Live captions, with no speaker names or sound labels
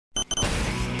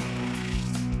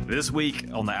This week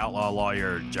on the Outlaw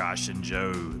Lawyer, Josh and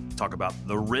Joe talk about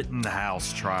the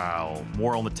Rittenhouse trial,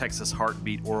 more on the Texas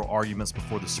heartbeat oral arguments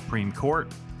before the Supreme Court,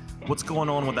 what's going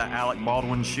on with that Alec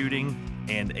Baldwin shooting,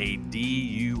 and a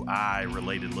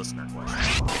DUI-related listener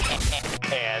question.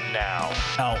 And now,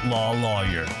 Outlaw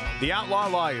Lawyer. The Outlaw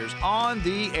Lawyers on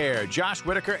the air. Josh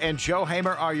Whitaker and Joe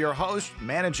Hamer are your hosts,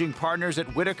 managing partners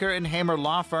at Whitaker and Hamer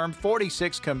Law Firm.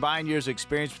 46 combined years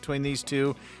experience between these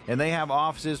two, and they have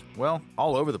offices, well,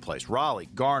 all over the place. Raleigh,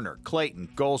 Garner, Clayton,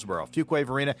 Goldsboro,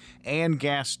 Fuquay-Varina, and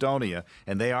Gastonia.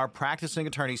 And they are practicing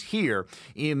attorneys here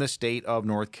in the state of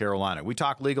North Carolina. We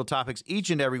talk legal topics each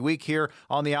and every week here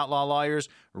on the Outlaw Lawyers.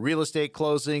 Real estate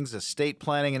closings, estate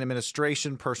planning and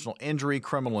administration, personal injury,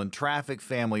 criminal and traffic,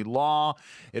 family law.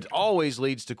 It always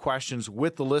leads to questions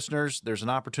with the listeners. There's an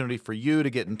opportunity for you to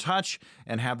get in touch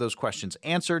and have those questions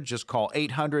answered. Just call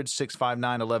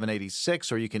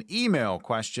 800-659-1186, or you can email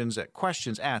questions at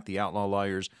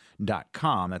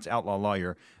theoutlawlawyers.com. That's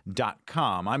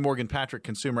outlawlawyer.com. I'm Morgan Patrick,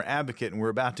 consumer advocate, and we're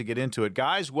about to get into it.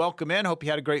 Guys, welcome in. Hope you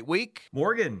had a great week.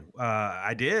 Morgan,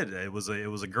 I did. It was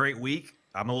a great week.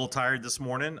 I'm a little tired this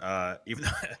morning. Even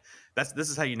this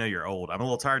is how you know you're old. I'm a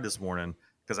little tired this morning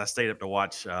because I stayed up to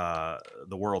watch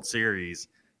the World Series,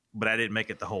 but I didn't make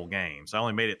it the whole game. So I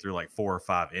only made it through like 4 or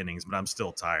 5 innings, but I'm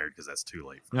still tired because that's too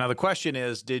late. Now the question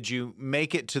is, did you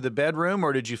make it to the bedroom,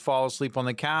 or did you fall asleep on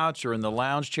the couch or in the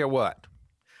lounge chair? What?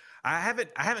 I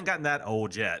haven't gotten that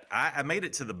old yet. I made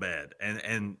it to the bed,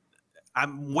 and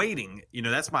I'm waiting. You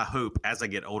know, that's my hope as I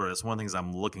get older. That's one of the things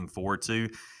I'm looking forward to,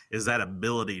 is that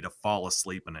ability to fall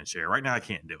asleep in a chair. Right now, I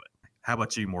can't do it. How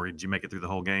about you, Morgan? Did you make it through the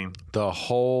whole game? The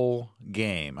whole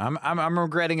game. I'm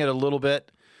regretting it a little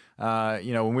bit.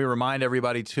 When we remind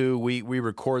everybody too, we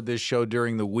record this show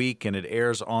during the week and it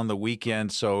airs on the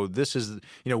weekend. So this is,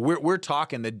 we're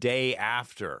talking the day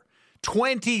after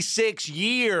 26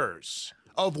 years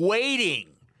of waiting,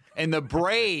 and the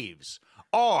Braves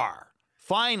are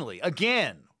finally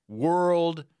again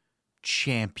world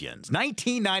champions.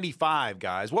 1995,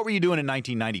 guys. What were you doing in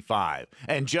 1995?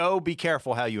 And Joe, be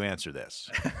careful how you answer this.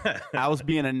 I was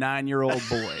being a 9-year-old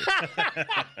boy.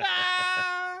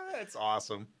 That's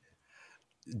awesome.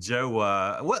 Joe,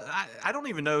 what? I don't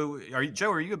even know.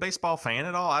 Joe, are you a baseball fan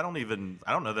at all? I don't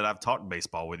know that I've talked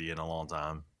baseball with you in a long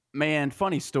time. Man,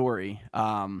 funny story.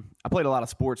 I played a lot of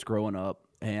sports growing up,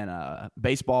 and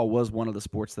baseball was one of the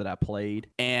sports that I played.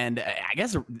 And I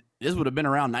guess this would have been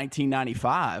around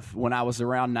 1995 when I was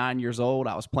around 9 years old.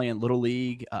 I was playing Little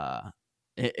League, and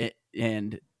I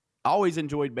always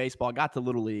enjoyed baseball. I got to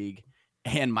Little League,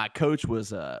 and my coach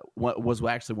was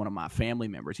actually one of my family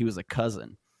members. He was a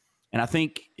cousin, and I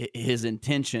think his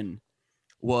intention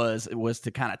was to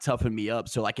kind of toughen me up.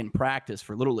 So like in practice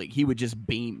for Little League, he would just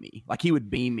beam me. Like he would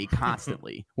beam me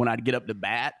constantly when I'd get up to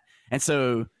bat. And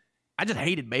so I just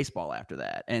hated baseball after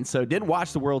that. And so didn't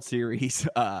watch the World Series,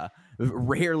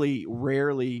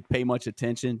 rarely pay much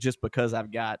attention just because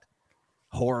I've got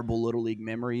horrible Little League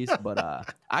memories. But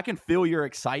I can feel your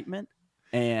excitement,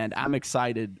 and I'm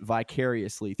excited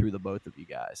vicariously through the both of you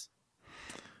guys.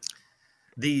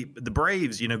 The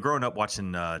Braves, growing up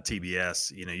watching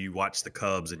TBS, you watch the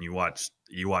Cubs and you watch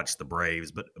the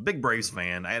Braves, but a big Braves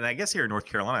fan, and I guess here in North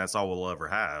Carolina, that's all we'll ever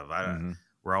have.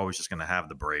 We're always just going to have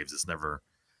the Braves. I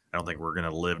don't think we're going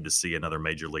to live to see another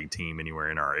major league team anywhere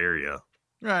in our area.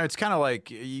 Right, it's kind of like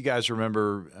you guys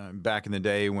remember back in the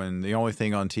day when the only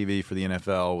thing on TV for the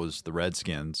NFL was the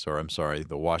Redskins, or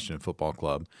the Washington Football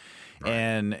Club. Right.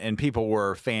 And people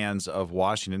were fans of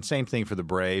Washington. Same thing for the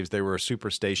Braves. They were a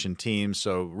superstation team,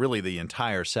 so really the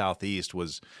entire Southeast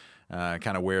was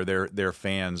kind of where their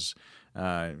fans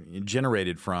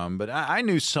generated from. But I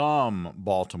knew some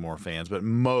Baltimore fans, but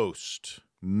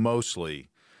mostly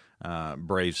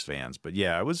Braves fans. But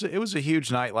yeah, it was a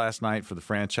huge night last night for the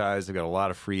franchise. They've got a lot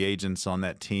of free agents on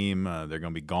that team. They're going to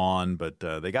be gone, but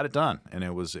they got it done, and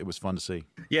it was fun to see.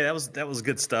 Yeah, that was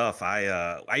good stuff.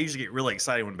 I usually get really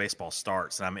excited when baseball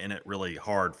starts, and I'm in it really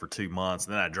hard for 2 months,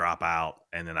 and then I drop out,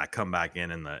 and then I come back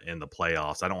in the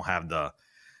playoffs. I don't have the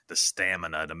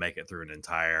stamina to make it through an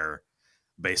entire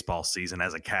baseball season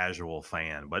as a casual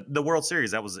fan. But the World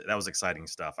Series, that was exciting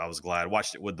stuff. I was glad. I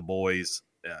watched it with the boys.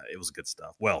 It was good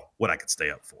stuff. Well, what I could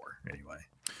stay up for anyway.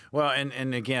 Well,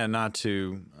 and again, not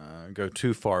to go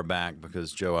too far back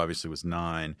because Joe obviously was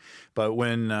 9, but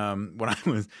when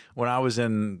I was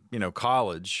in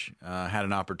college, had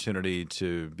an opportunity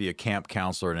to be a camp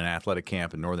counselor at an athletic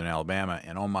camp in northern Alabama,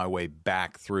 and on my way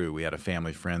back through, we had a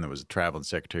family friend that was a traveling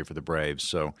secretary for the Braves,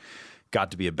 so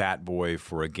got to be a bat boy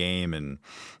for a game in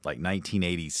like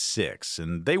 1986.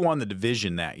 And they won the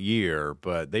division that year,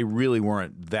 but they really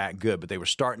weren't that good. But they were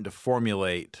starting to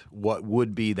formulate what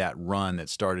would be that run that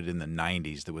started in the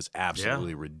 90s that was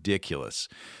absolutely ridiculous.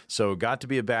 So got to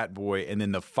be a bat boy. And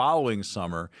then the following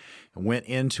summer, went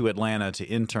into Atlanta to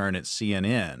intern at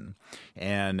CNN.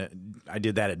 And I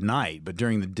did that at night. But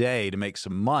during the day, to make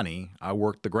some money, I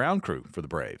worked the ground crew for the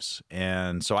Braves.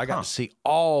 And so I got to see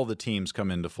all the teams come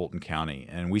into Fulton County.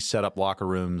 And we set up locker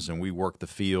rooms and we worked the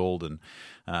field. And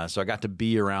so I got to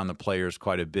be around the players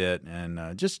quite a bit.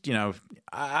 And just, you know,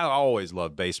 I always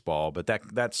loved baseball. But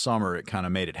that summer, it kind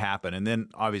of made it happen. And then,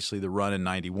 obviously, the run in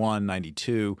 91,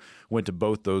 92, went to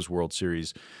both those World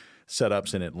Series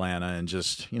setups in Atlanta and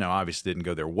just, you know, obviously didn't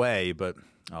go their way, but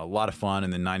a lot of fun.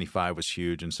 And then 95 was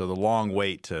huge. And so the long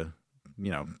wait to, you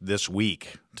know, this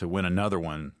week to win another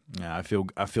one, I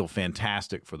feel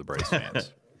fantastic for the Braves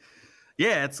fans.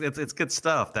 Yeah, it's good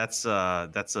stuff.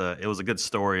 It was a good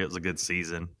story. It was a good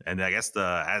season. And I guess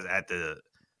the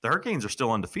Hurricanes are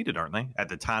still undefeated, aren't they? At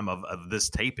the time of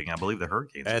this taping, I believe the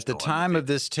Hurricanes are still time of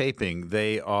this taping,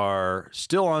 they are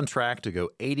still on track to go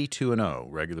 82-0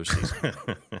 regular season.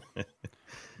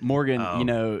 Morgan, you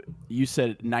know, you said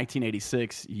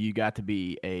 1986 you got to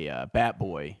be a bat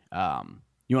boy.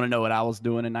 You want to know what I was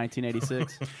doing in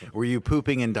 1986? Were you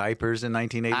pooping in diapers in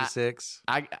 1986?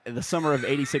 The summer of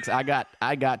 '86, I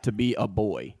got to be a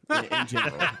boy in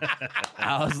general.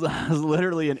 I was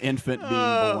literally an infant being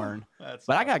born, but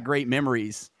I got great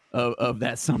memories of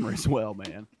that summer as well,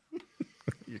 man.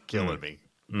 You're killing me.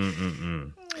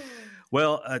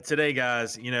 Well, today,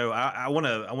 guys, you know, I want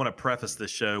to preface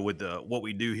this show with what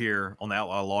we do here on the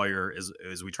Outlaw Lawyer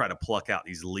is we try to pluck out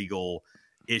these legal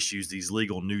issues, these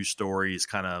legal news stories,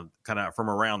 kind of from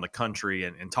around the country,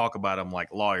 and talk about them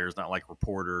like lawyers, not like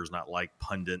reporters, not like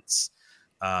pundits.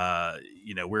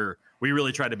 You know, we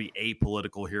really try to be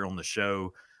apolitical here on the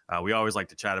show. We always like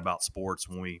to chat about sports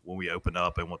when we open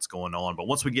up and what's going on. But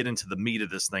once we get into the meat of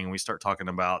this thing and we start talking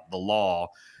about the law,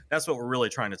 that's what we're really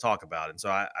trying to talk about. And so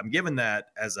I'm giving that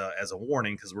as a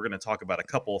warning, because we're going to talk about a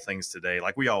couple of things today,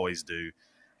 like we always do.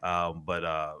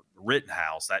 But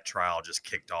Rittenhouse, that trial just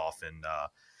kicked off in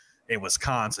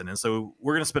Wisconsin. And so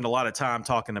we're going to spend a lot of time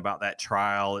talking about that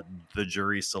trial, the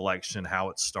jury selection, how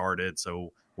it started.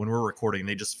 So when we're recording,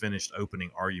 they just finished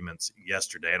opening arguments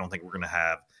yesterday. I don't think we're going to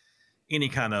have any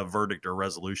kind of verdict or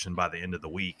resolution by the end of the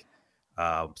week.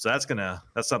 So that's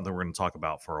something we're going to talk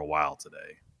about for a while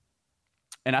today.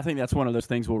 And I think that's one of those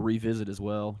things we'll revisit as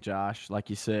well, Josh. Like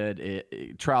you said,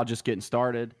 trial just getting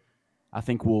started. I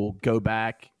think we'll go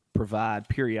back, provide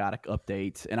periodic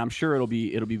updates, and I'm sure it'll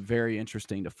be very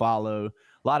interesting to follow.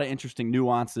 A lot of interesting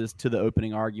nuances to the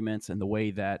opening arguments and the way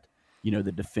that, you know,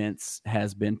 the defense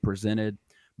has been presented.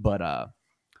 But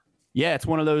yeah, it's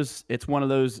one of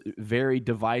those very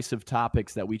divisive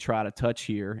topics that we try to touch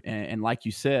here. And like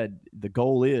you said, the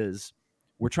goal is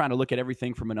we're trying to look at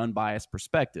everything from an unbiased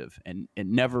perspective and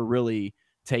never really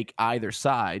take either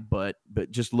side, but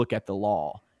just look at the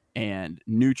law and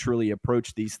neutrally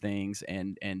approach these things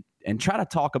and try to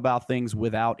talk about things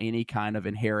without any kind of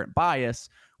inherent bias,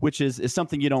 which is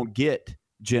something you don't get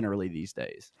generally these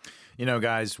days. You know,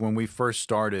 guys, when we first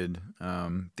started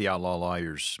the Outlaw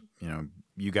Lawyers, you know,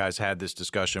 you guys had this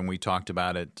discussion. We talked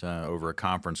about it over a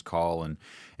conference call. And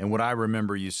what I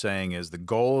remember you saying is the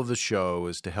goal of the show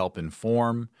is to help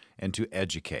inform and to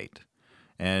educate.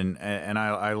 And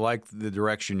I like the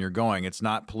direction you're going. It's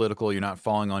not political. You're not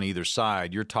falling on either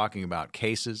side. You're talking about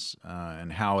cases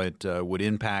and how it would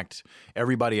impact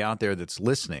everybody out there that's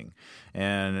listening.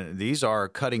 And these are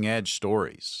cutting-edge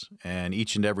stories. And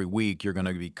each and every week you're going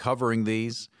to be covering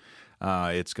these.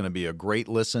 It's going to be a great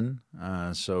listen.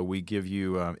 So we give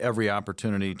you every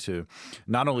opportunity to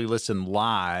not only listen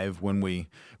live when we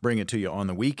bring it to you on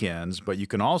the weekends, but you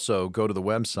can also go to the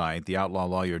website,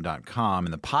 theoutlawlawyer.com,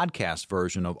 and the podcast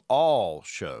version of all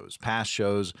shows, past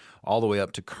shows, all the way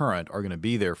up to current, are going to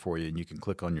be there for you, and you can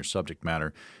click on your subject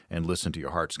matter and listen to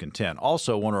your heart's content.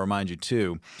 Also, want to remind you,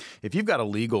 too, if you've got a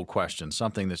legal question,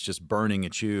 something that's just burning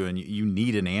at you and you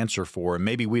need an answer for, and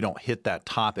maybe we don't hit that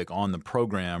topic on the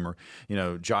program, or, you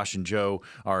know, Josh and Joe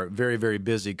are very, very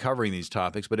busy covering these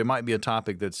topics, but it might be a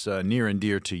topic that's near and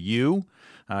dear to you.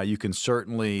 You can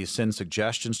certainly send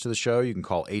suggestions to the show. You can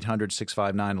call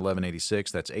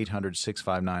 800-659-1186. That's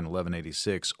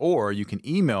 800-659-1186. Or you can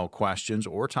email questions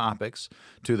or topics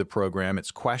to the program.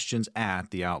 It's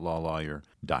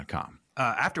questions@theoutlawlawyer.com.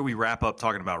 After we wrap up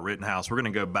talking about Rittenhouse, we're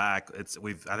going to go back. I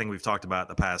think we've talked about it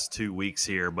the past 2 weeks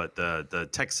here, but the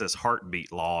Texas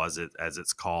heartbeat law, as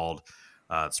it's called,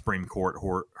 Supreme Court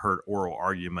heard oral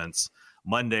arguments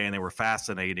Monday, and they were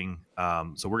fascinating.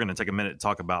 So we're going to take a minute to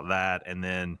talk about that, and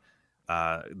then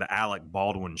the Alec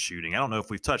Baldwin shooting. I don't know if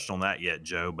we've touched on that yet,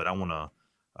 Joe, but I want to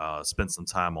spend some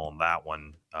time on that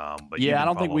one. But yeah, I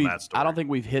don't think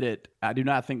we've hit it. I do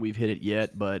not think we've hit it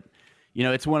yet, but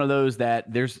it's one of those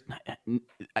that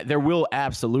there will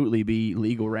absolutely be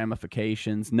legal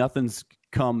ramifications. Nothing's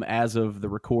come as of the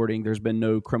recording. There's been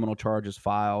no criminal charges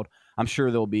filed. I'm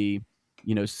sure there'll be,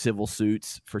 civil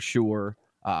suits for sure.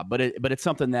 But it's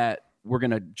something that we're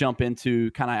going to jump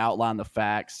into, kind of outline the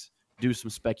facts, do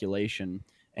some speculation,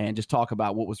 and just talk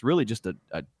about what was really just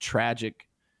a tragic,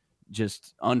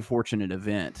 just unfortunate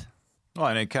event. Well,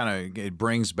 and it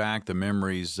brings back the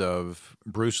memories of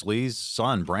Bruce Lee's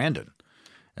son, Brandon.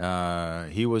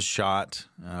 He was shot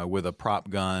with a prop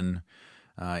gun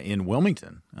in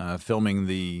Wilmington, filming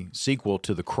the sequel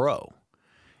to The Crow.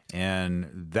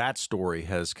 And that story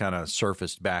has kind of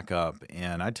surfaced back up.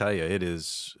 And I tell you,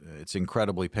 it's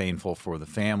incredibly painful for the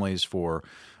families, for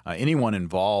anyone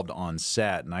involved on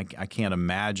set. And I can't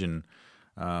imagine,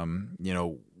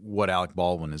 what Alec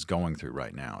Baldwin is going through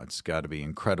right now. It's got to be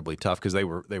incredibly tough because they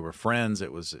were friends.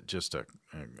 It was just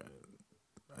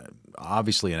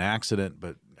obviously an accident,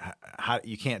 but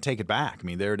you can't take it back. I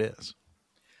mean, there it is.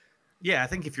 Yeah, I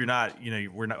think if you're not,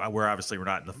 we're obviously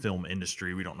not in the film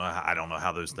industry. We don't know. I don't know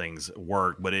how those things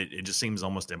work, but it just seems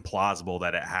almost implausible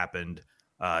that it happened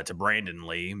to Brandon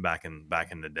Lee back in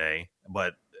the day.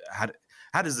 But how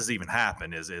does this even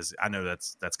happen? Is I know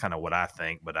that's kind of what I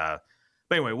think, but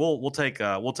anyway, we'll take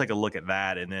a look at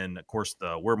that, and then of course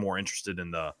we're more interested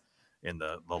in the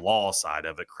law side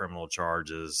of it, criminal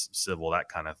charges, civil, that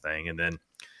kind of thing, and then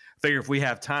figure if we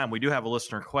have time, we do have a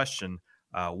listener question.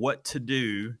 What to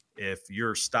do if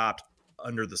you're stopped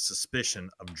under the suspicion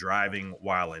of driving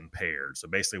while impaired? So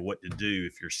basically what to do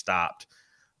if you're stopped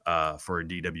for a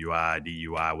DWI,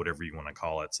 DUI, whatever you want to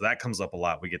call it. So that comes up a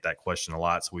lot. We get that question a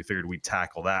lot. So we figured we'd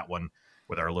tackle that one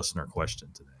with our listener question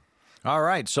today. All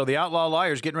right, so the Outlaw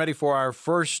Lawyers getting ready for our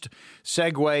first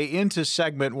segue into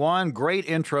segment one. Great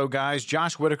intro, guys.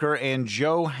 Josh Whitaker and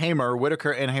Joe Hamer,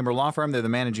 Whitaker and Hamer Law Firm. They're the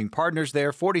managing partners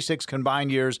there. 46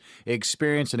 combined years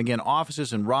experience. And again,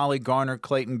 offices in Raleigh, Garner,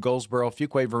 Clayton, Goldsboro,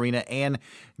 Fuquay, Varina, and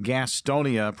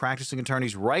Gastonia. Practicing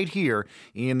attorneys right here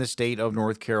in the state of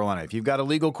North Carolina. If you've got a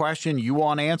legal question you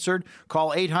want answered,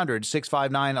 call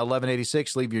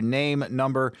 800-659-1186. Leave your name,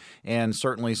 number, and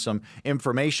certainly some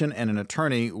information, and an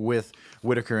attorney with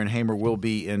Whitaker and Hamer will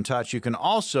be in touch. You can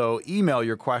also email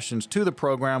your questions to the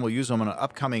program. We'll use them in an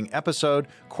upcoming episode,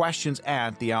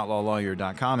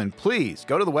 questions@theoutlawlawyer.com. And please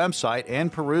go to the website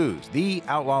and peruse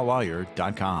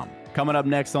theoutlawlawyer.com. Coming up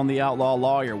next on The Outlaw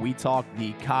Lawyer, we talk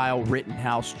the Kyle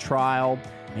Rittenhouse trial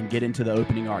and get into the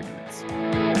opening arguments.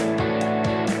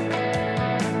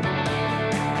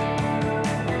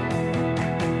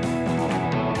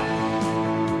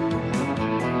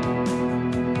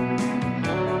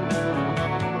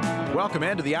 Welcome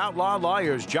into the Outlaw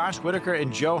Lawyers. Josh Whitaker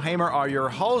and Joe Hamer are your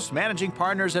hosts, managing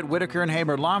partners at Whitaker and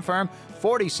Hamer Law Firm.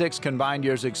 46 combined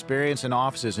years experience in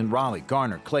offices in Raleigh,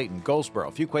 Garner, Clayton, Goldsboro,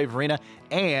 Fuquay, Varina,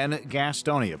 and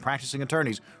Gastonia. Practicing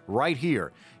attorneys right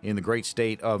here in the great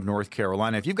state of North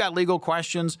Carolina. If you've got legal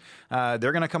questions, they're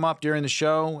going to come up during the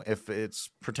show. If it's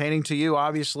pertaining to you,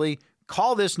 obviously,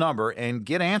 call this number and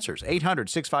get answers.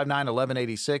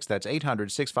 800-659-1186. That's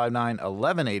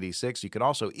 800-659-1186. You can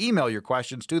also email your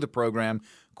questions to the program,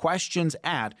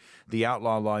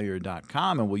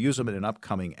 questions@theoutlawlawyer.com, and we'll use them in an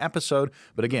upcoming episode.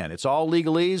 But again, it's all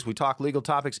legalese. We talk legal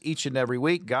topics each and every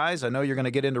week. Guys, I know you're going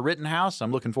to get into Rittenhouse.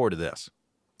 I'm looking forward to this.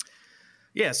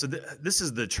 Yeah, so this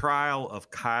is the trial of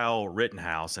Kyle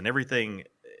Rittenhouse, and everything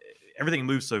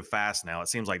moves so fast now. It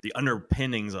seems like the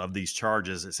underpinnings of these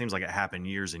charges, it seems like it happened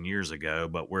years and years ago,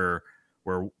 but we're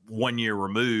 1 year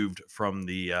removed from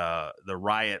the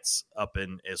riots up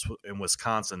in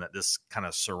Wisconsin that this kind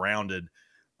of surrounded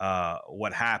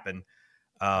what happened.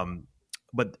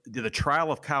 But the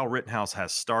trial of Kyle Rittenhouse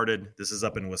has started. This is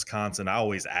up in Wisconsin. I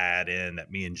always add in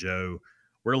that me and Joe,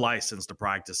 we're licensed to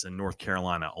practice in North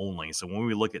Carolina only. So when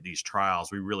we look at these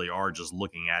trials, we really are just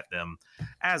looking at them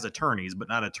as attorneys, but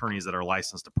not attorneys that are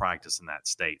licensed to practice in that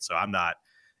state. So I'm not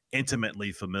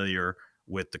intimately familiar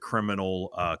with the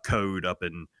criminal code up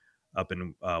in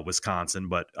Wisconsin,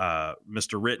 but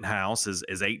Mr. Rittenhouse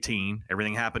is 18.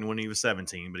 Everything happened when he was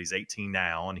 17, but he's 18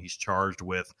 now, and he's charged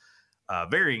with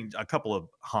a couple of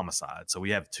homicides. So we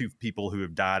have two people who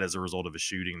have died as a result of a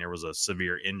shooting. There was a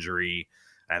severe injury.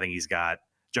 I think he's got,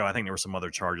 Joe, I think there were some other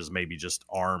charges, maybe just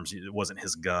arms. It wasn't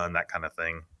his gun, that kind of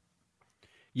thing.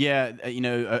 Yeah,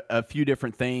 a few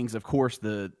different things. Of course,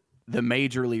 the the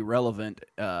majorly relevant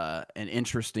and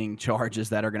interesting charges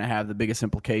that are going to have the biggest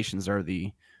implications are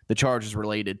the charges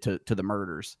related to the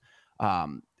murders.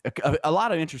 A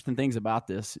lot of interesting things about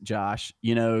this, Josh.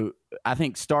 I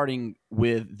think starting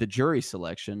with the jury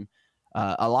selection,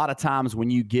 a lot of times when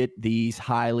you get these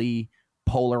highly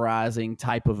polarizing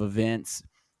type of events,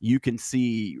 you can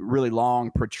see really long,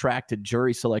 protracted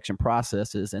jury selection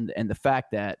processes. And the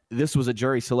fact that this was a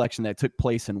jury selection that took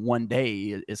place in one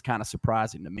day is kind of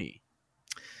surprising to me.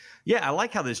 Yeah, I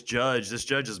like how this judge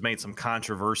has made some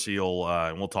controversial,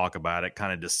 and we'll talk about it,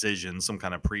 kind of decisions, some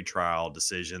kind of pretrial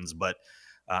decisions. But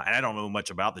and I don't know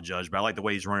much about the judge, but I like the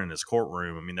way he's running his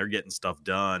courtroom. I mean, they're getting stuff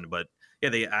done. But yeah,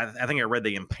 I think I read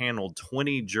they impaneled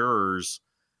 20 jurors.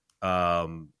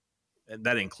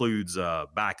 That includes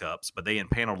backups, but they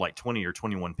impaneled like 20 or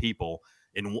 21 people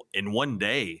in one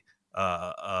day,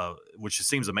 which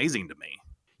seems amazing to me.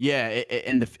 Yeah,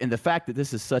 and the fact that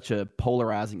this is such a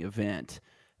polarizing event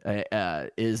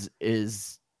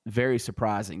is very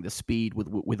surprising. The speed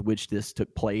with which this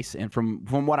took place, and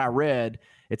from what I read,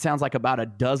 it sounds like about a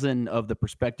dozen of the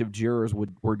prospective jurors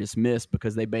were dismissed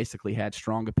because they basically had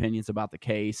strong opinions about the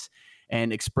case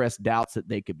and expressed doubts that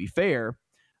they could be fair.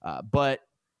 But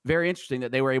very interesting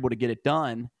that they were able to get it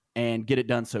done and get it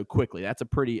done so quickly. That's a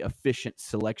pretty efficient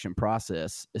selection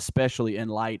process, especially in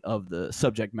light of the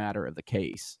subject matter of the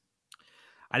case.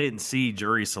 I didn't see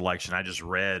jury selection. I just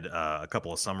read a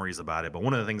couple of summaries about it. But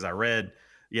one of the things I read,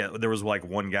 there was like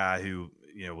one guy who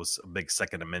was a big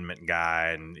Second Amendment guy,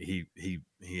 and he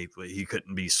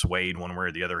couldn't be swayed one way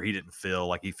or the other. He didn't feel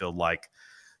like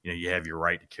you have your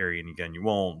right to carry any gun you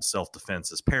want.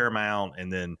 Self-defense is paramount.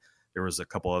 And then there was a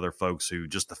couple other folks who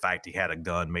just the fact he had a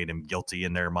gun made him guilty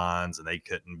in their minds, and they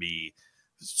couldn't be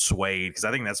swayed, because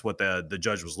I think that's what the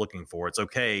judge was looking for. It's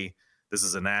okay. This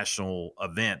is a national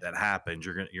event that happened.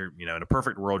 You're in a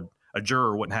perfect world, a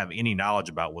juror wouldn't have any knowledge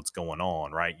about what's going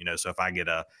on, right? So if I get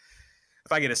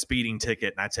a speeding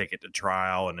ticket and I take it to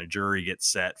trial and a jury gets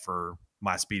set for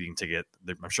my speeding ticket,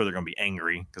 I'm sure they're going to be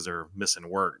angry because they're missing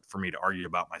work for me to argue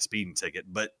about my speeding ticket.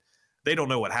 But they don't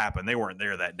know what happened. They weren't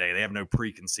there that day. They have no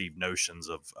preconceived notions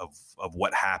of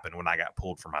what happened when I got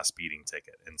pulled for my speeding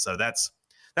ticket. And so that's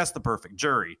the perfect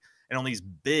jury. And on these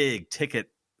big ticket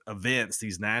events,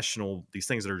 these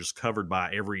things that are just covered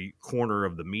by every corner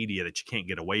of the media that you can't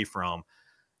get away from,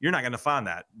 you're not going to find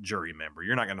that jury member.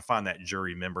 You're not going to find that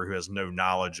jury member who has no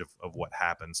knowledge of what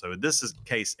happened. So in this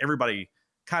case, everybody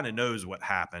kind of knows what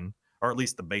happened, or at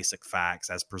least the basic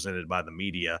facts as presented by the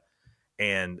media.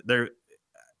 And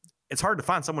it's hard to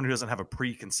find someone who doesn't have a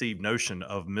preconceived notion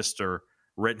of Mr.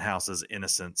 Rittenhouse's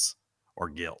innocence or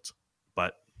guilt.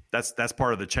 But that's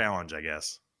part of the challenge, I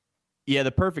guess. Yeah,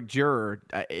 the perfect juror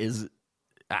is,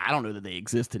 I don't know that they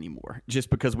exist anymore,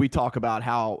 just because we talk about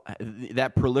how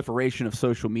that proliferation of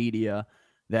social media,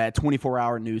 that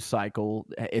 24-hour news cycle,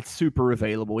 it's super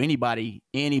available.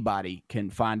 Anybody can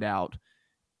find out,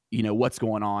 what's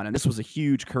going on. And this was a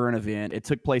huge current event. It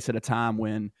took place at a time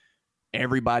when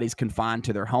everybody's confined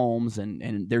to their homes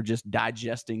and they're just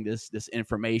digesting this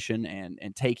information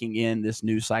and taking in this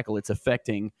news cycle. It's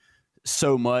affecting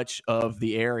so much of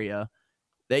the area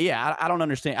that, I don't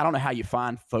understand. I don't know how you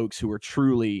find folks who are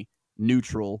truly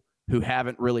neutral, who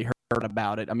haven't really heard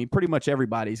about it. I mean, pretty much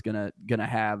everybody's gonna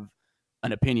have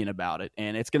an opinion about it,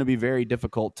 and it's going to be very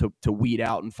difficult to weed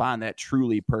out and find that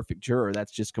truly perfect juror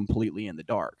that's just completely in the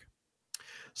dark.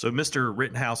 So Mr.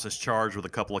 Rittenhouse is charged with a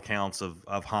couple of counts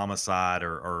of homicide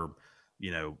or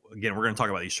again, we're going to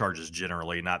talk about these charges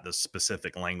generally, not the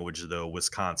specific language the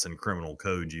Wisconsin criminal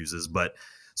code uses. But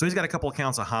so he's got a couple of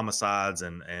counts of homicides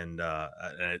and an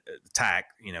attack.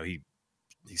 He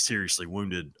seriously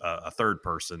wounded a third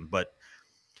person. But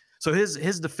so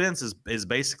his defense is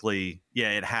basically,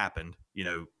 it happened.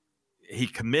 He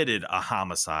committed a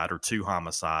homicide or two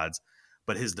homicides,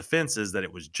 but his defense is that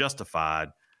it was justified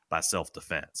by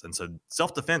self-defense. And so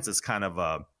self-defense is kind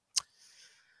of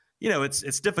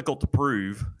it's difficult to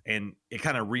prove, and it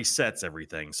kind of resets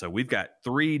everything. So we've got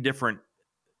three different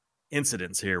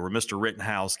incidents here where Mr.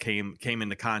 Rittenhouse came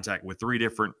into contact with three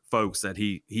different folks that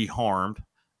he harmed,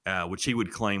 which he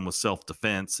would claim was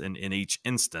self-defense in each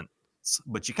instance.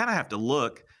 But you kind of have to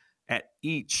look at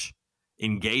each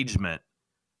engagement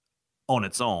on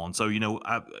its own. So,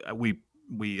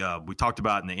 we talked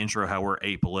about in the intro how we're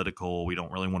apolitical. We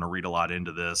don't really want to read a lot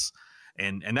into this.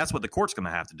 And that's what the court's going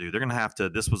to have to do. They're going to have to,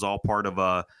 this was all part of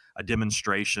a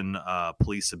demonstration,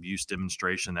 police abuse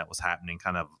demonstration that was happening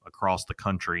kind of across the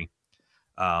country.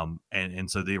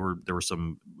 And so there were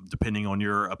some, depending on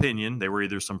your opinion, they were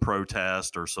either some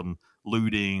protest or some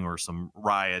looting or some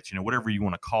riots, whatever you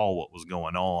want to call what was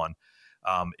going on.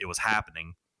 It was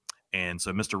happening. And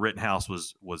so Mr. Rittenhouse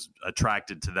was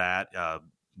attracted to that.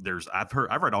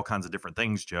 I've read all kinds of different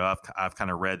things, Joe. I've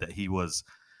kind of read that he was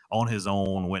on his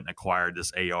own, went and acquired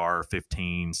this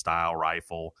AR-15 style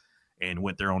rifle and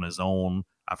went there on his own.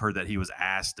 I've heard that he was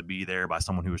asked to be there by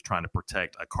someone who was trying to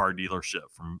protect a car dealership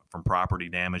from property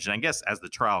damage. And I guess as the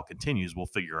trial continues, we'll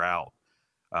figure out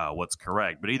what's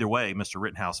correct. But either way, Mr.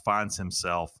 Rittenhouse finds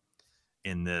himself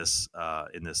in this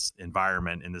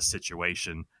environment, in this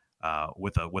situation,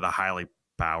 with a highly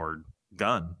powered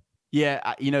gun.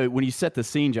 Yeah, when you set the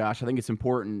scene, Josh, I think it's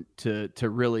important to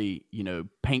really,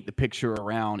 paint the picture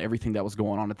around everything that was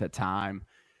going on at that time.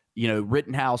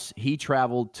 Rittenhouse, he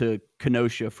traveled to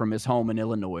Kenosha from his home in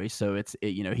Illinois, so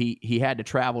he had to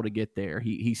travel to get there.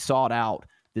 He sought out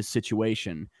this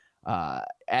situation.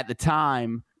 At the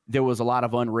time, there was a lot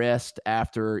of unrest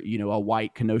after a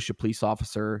white Kenosha police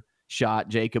officer shot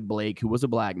Jacob Blake, who was a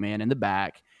black man, in the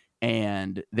back,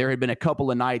 and there had been a couple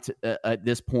of nights at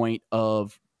this point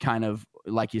of kind of,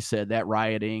 like you said, that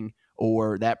rioting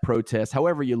or that protest,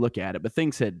 however you look at it, but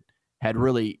things had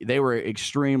really, they were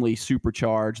extremely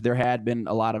supercharged. There had been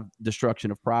a lot of destruction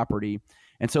of property.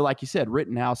 And so, like you said,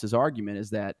 Rittenhouse's argument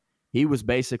is that he was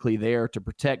basically there to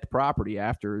protect property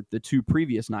after the two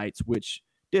previous nights, which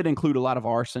did include a lot of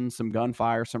arson, some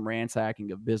gunfire, some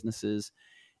ransacking of businesses.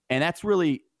 And that's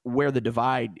really where the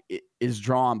divide is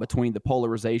drawn between the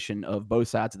polarization of both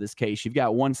sides of this case. You've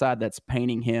got one side that's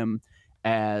painting him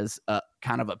as a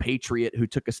kind of a patriot who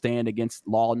took a stand against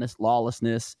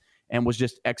lawlessness and was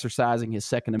just exercising his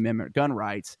Second Amendment gun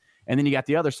rights. And then you got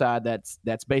the other side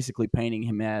that's basically painting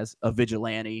him as a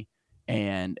vigilante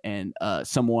and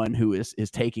someone who is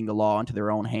taking the law into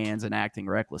their own hands and acting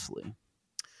recklessly.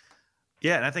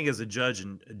 Yeah, and I think as a judge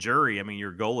and a jury, I mean,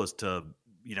 your goal is to,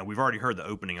 we've already heard the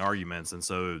opening arguments, and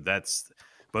so that's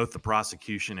both the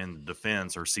prosecution and the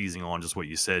defense are seizing on just what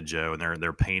you said, Joe, and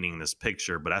they're painting this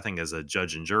picture. But I think as a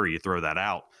judge and jury, you throw that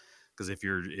out, because if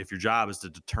your job is to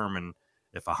determine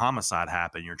if a homicide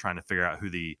happened, you're trying to figure out who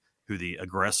the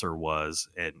aggressor was,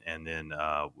 and then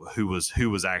who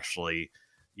was actually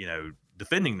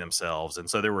defending themselves. And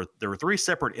so there were three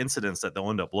separate incidents that they'll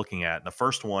end up looking at. And the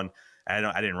first one, I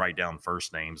didn't write down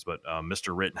first names, but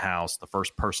Mr. Rittenhouse, the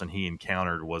first person he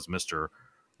encountered was Mr.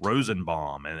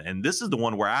 Rosenbaum, and this is the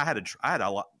one where I had a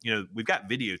lot. We've got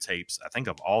videotapes, I think,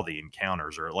 of all the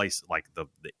encounters, or at least like the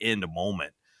end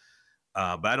moment.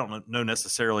 But I don't know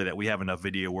necessarily that we have enough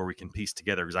video where we can piece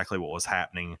together exactly what was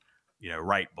happening,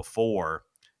 right before.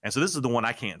 And so this is the one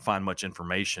I can't find much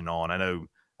information on. I know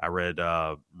I read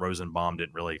Rosenbaum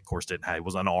he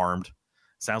was unarmed.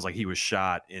 Sounds like he was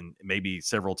shot in maybe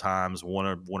several times, one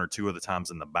or two of the times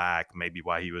in the back, maybe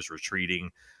while he was retreating.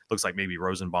 Looks like maybe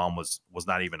Rosenbaum was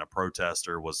not even a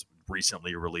protester, was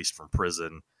recently released from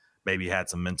prison, maybe had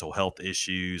some mental health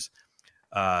issues.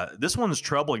 This one's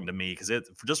troubling to me because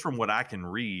just from what I can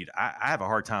read, I have a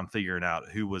hard time figuring out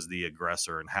who was the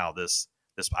aggressor and how this.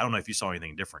 I don't know if you saw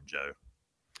anything different, Joe.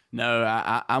 No,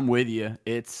 I'm with you.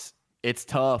 It's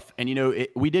tough. And,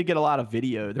 we did get a lot of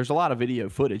video. There's a lot of video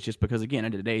footage just because, again,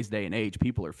 in today's day and age,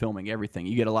 people are filming everything.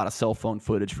 You get a lot of cell phone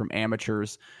footage from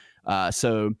amateurs.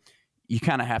 So you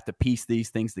kind of have to piece these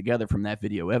things together from that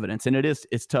video evidence. And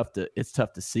it's tough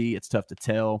to see. It's tough to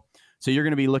tell. So you're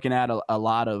going to be looking at a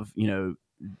lot of,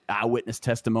 eyewitness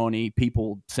testimony,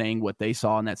 people saying what they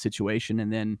saw in that situation.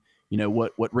 And then,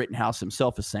 what Rittenhouse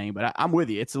himself is saying. But I'm with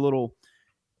you.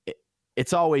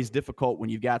 It's always difficult when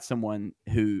you've got someone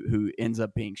who ends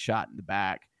up being shot in the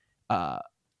back.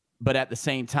 But at the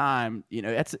same time,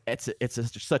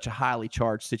 it's such a highly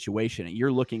charged situation, and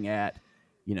you're looking at,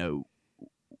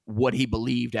 what he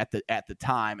believed at the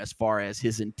time as far as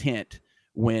his intent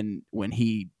when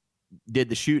he did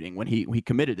the shooting, when he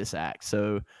committed this act.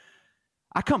 So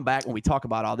I come back when we talk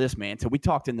about all this, man. So we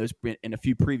talked in a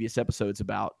few previous episodes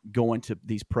about going to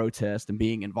these protests and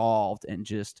being involved, and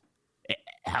just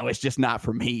how it's just not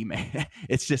for me, man.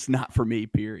 It's just not for me,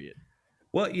 period.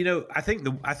 Well, I think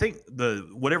the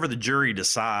whatever the jury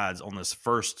decides on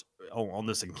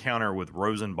this encounter with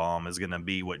Rosenbaum is going to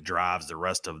be what drives the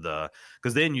rest of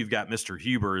because then you've got Mr.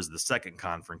 Huber as the second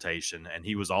confrontation, and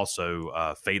he was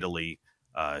also fatally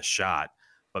shot.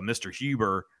 But Mr.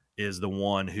 Huber is the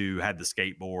one who had the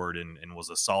skateboard and was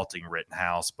assaulting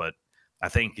Rittenhouse. But I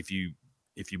think if you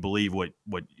believe what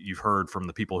you've heard from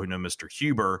the people who know Mr.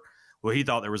 Huber, well, he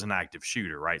thought there was an active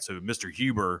shooter, right? So Mr.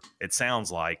 Huber, it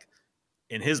sounds like,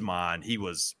 in his mind, he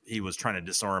was trying to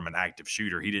disarm an active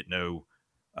shooter. He didn't know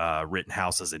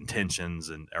Rittenhouse's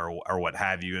intentions or what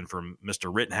have you. And from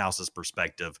Mr. Rittenhouse's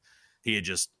perspective, he had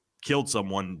just killed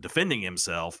someone defending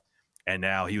himself, and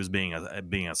now he was being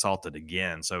assaulted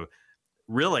again. So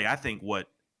really, I think what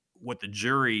what the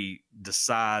jury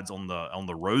decides on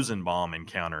the Rosenbaum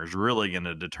encounter is really going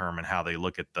to determine how they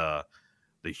look at the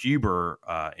Huber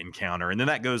encounter. And then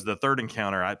that goes to the third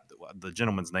encounter. The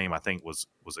gentleman's name, I think, was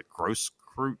it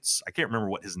Grosskreutz? I can't remember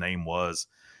what his name was,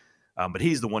 but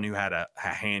he's the one who had a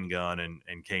handgun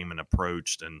and came and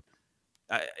approached. And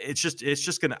it's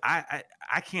just going to, I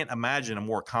can't imagine a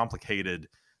more complicated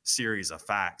series of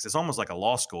facts. It's almost like a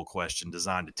law school question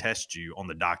designed to test you on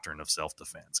the doctrine of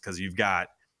self-defense, because you've got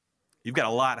a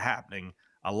lot happening,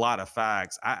 a lot of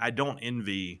facts. I don't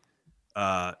envy,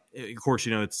 of course,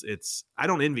 it's I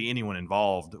don't envy anyone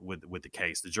involved with the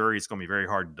case. The jury is going to be very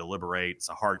hard to deliberate. It's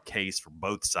a hard case for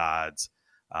both sides.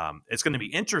 It's going to be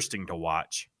interesting to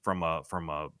watch from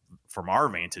our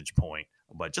vantage point,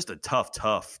 but just a tough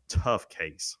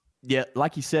case. Yeah,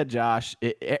 like you said, Josh,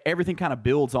 everything kind of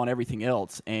builds on everything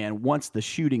else. And once the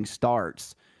shooting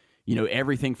starts,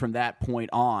 everything from that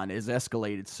point on is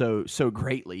escalated so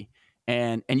greatly.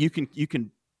 And you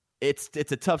can it's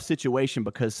a tough situation,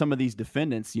 because some of these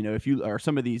defendants,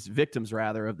 some of these victims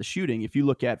rather of the shooting, if you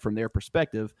look at from their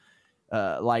perspective,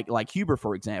 like Huber,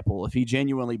 for example, if he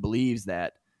genuinely believes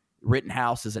that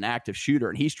Rittenhouse is an active shooter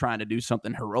and he's trying to do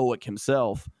something heroic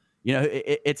himself,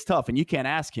 it's tough, and you can't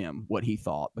ask him what he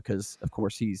thought because, of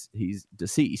course, he's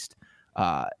deceased.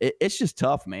 It's just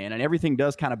tough, man, and everything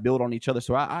does kind of build on each other.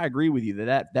 So I agree with you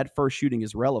that first shooting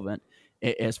is relevant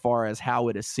as far as how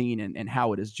it is seen and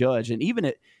how it is judged, and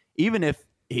even if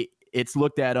it's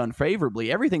looked at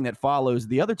unfavorably, everything that follows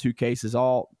the other two cases,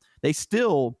 they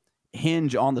still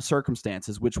hinge on the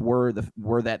circumstances, which were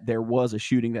that there was a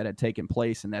shooting that had taken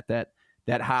place and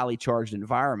that highly charged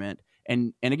environment,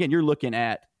 and again, you're looking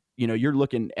at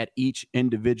each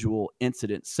individual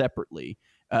incident separately,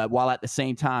 while at the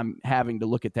same time having to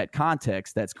look at that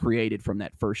context that's created from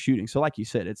that first shooting. So like you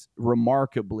said, it's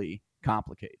remarkably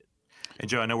complicated. And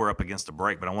Joe, I know we're up against a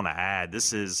break, but I want to add,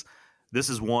 this is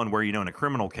one where, in a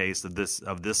criminal case of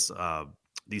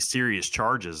these serious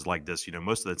charges like this,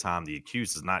 most of the time the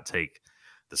accused does not take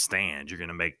the stand. You're going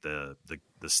to make the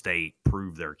state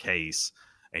prove their case,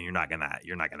 and you're not going to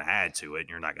add to it. And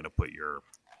you're not going to put your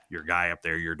guy up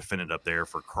there, your defendant up there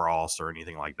for cross or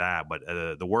anything like that. But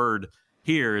the word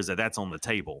here is that's on the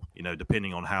table.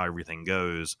 Depending on how everything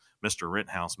goes, Mr.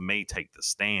 Rittenhouse may take the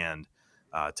stand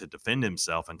to defend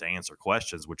himself and to answer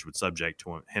questions, which would subject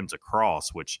him to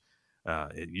cross, which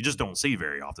you just don't see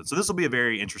very often. So this will be a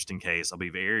very interesting case. I'll be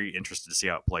very interested to see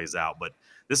how it plays out. But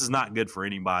this is not good for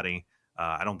anybody.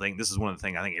 I don't think this is one of the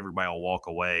things I think everybody will walk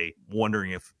away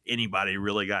wondering if anybody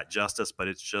really got justice, but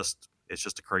it's just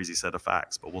a crazy set of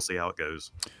facts, but we'll see how it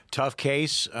goes. Tough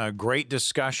case, great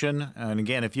discussion. And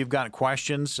again, if you've got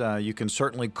questions, you can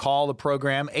certainly call the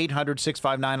program,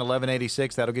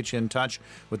 800-659-1186. That'll get you in touch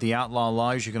with the Outlaw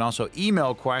Lawyers. You can also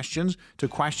email questions to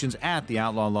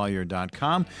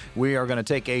questions@theoutlawlawyer.com. We are going to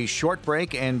take a short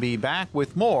break and be back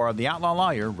with more of the Outlaw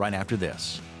Lawyer right after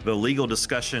this. The legal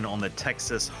discussion on the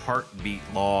Texas heartbeat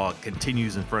law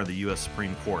continues in front of the U.S.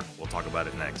 Supreme Court. We'll talk about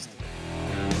it next.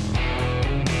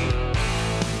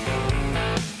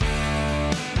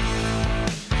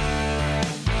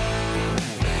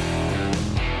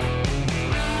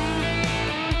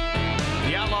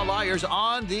 Lawyers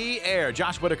on the air.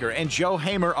 Josh Whitaker and Joe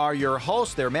Hamer are your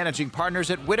hosts. They're managing partners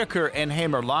at Whitaker and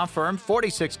Hamer Law Firm.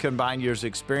 46 combined years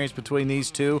experience between these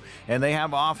two, and they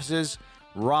have offices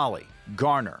Raleigh,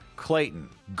 Garner, Clayton,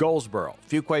 Goldsboro,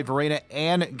 Fuquay-Varina,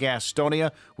 and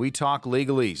Gastonia. We talk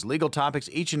legalese, legal topics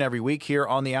each and every week here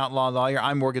on The Outlaw Lawyer.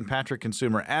 I'm Morgan Patrick,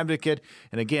 consumer advocate.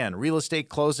 And again, real estate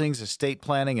closings, estate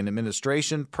planning and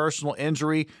administration, personal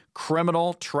injury,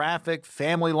 criminal, traffic,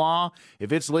 family law.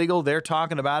 If it's legal, they're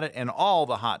talking about it, and all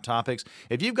the hot topics.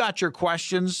 If you've got your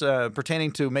questions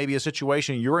pertaining to maybe a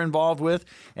situation you're involved with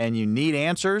and you need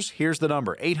answers, here's the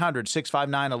number,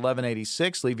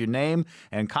 800-659-1186. Leave your name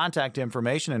and contact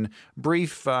information and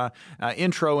brief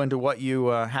intro into what you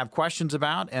have questions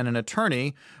about, and an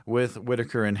attorney with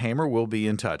Whitaker and Hamer will be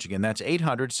in touch. Again, that's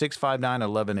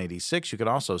 800-659-1186. You can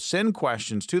also send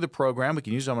questions to the program. We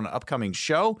can use them on an upcoming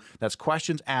show. That's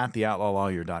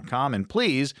questions@theoutlawlawyer.com. And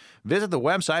please visit the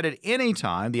website at any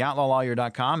time,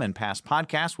 theoutlawlawyer.com, and past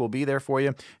podcasts will be there for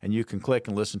you, and you can click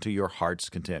and listen to your heart's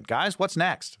content. Guys, what's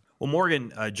next? Well,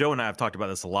 Morgan, Joe and I have talked about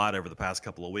this a lot over the past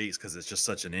couple of weeks because it's just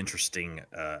such an interesting,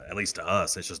 at least to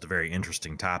us, it's just a very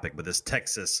interesting topic. But this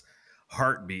Texas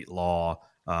heartbeat law,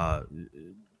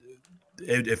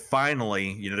 it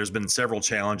finally, there's been several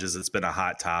challenges. It's been a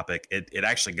hot topic. It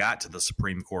actually got to the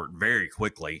Supreme Court very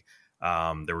quickly.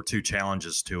 There were two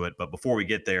challenges to it. But before we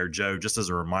get there, Joe, just as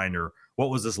a reminder, what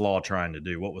was this law trying to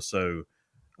do? What was going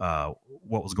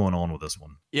on with this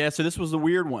one? Yeah, so this was a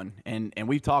weird one, and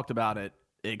we've talked about it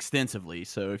extensively.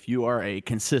 So if you are a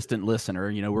consistent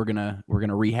listener, we're gonna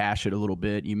rehash it a little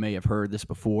bit. You may have heard this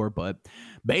before, but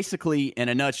basically, in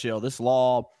a nutshell, this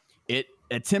law, it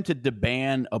attempted to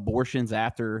ban abortions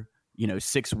after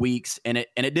 6 weeks, and it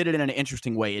did it in an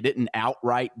interesting way. It didn't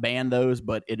outright ban those,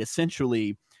 but it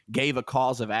essentially gave a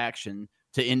cause of action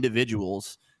to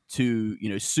individuals to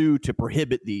sue to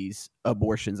prohibit these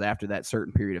abortions after that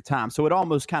certain period of time. So it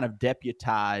almost kind of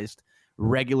deputized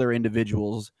regular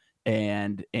individuals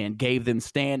and gave them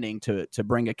standing to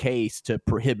bring a case to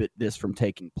prohibit this from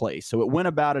taking place. So it went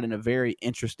about it in a very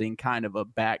interesting kind of a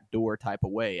backdoor type of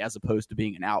way, as opposed to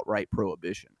being an outright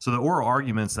prohibition. So the oral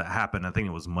arguments that happened, I think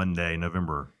it was Monday,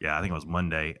 November. Yeah, I think it was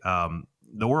Monday.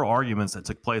 The oral arguments that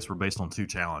took place were based on two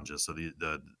challenges. So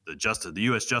the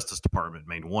U.S. Justice Department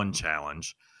made one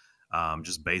challenge,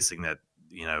 just basing that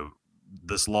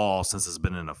this law, since it's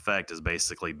been in effect, has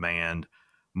basically banned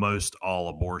most all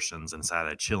abortions and it's had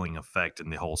a chilling effect in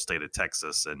the whole state of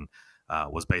Texas, and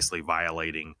was basically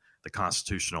violating the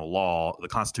constitutional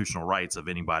rights of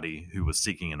anybody who was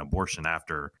seeking an abortion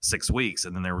after 6 weeks.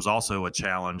 And then there was also a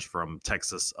challenge from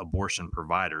Texas abortion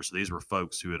providers. So these were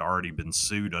folks who had already been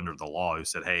sued under the law, who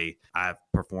said, hey, I've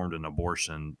performed an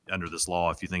abortion under this law.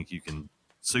 If you think you can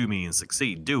sue me and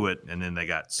succeed, do it. And then they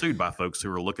got sued by folks who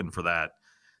were looking for that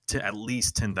to at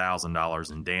least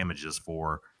 $10,000 in damages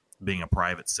for being a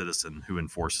private citizen who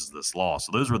enforces this law.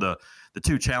 So those were the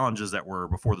two challenges that were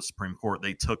before the Supreme Court.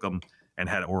 They took them and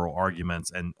had oral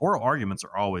arguments, and oral arguments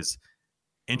are always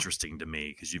interesting to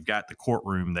me because you've got the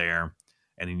courtroom there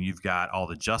and then you've got all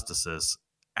the justices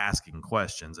asking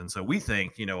questions. And so we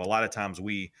think, a lot of times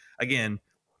we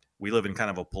live in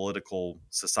kind of a political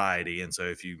society. And so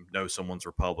if you know someone's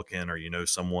Republican or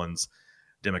someone's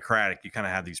Democratic, you kind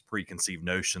of have these preconceived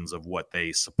notions of what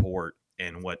they support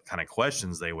and what kind of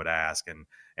questions they would ask.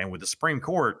 And with the Supreme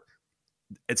Court,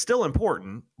 it's still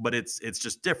important, but it's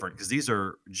just different because these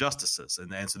are justices.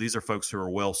 And so these are folks who are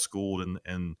well schooled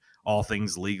in all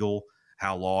things legal,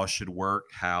 how laws should work,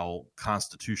 how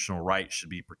constitutional rights should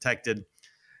be protected.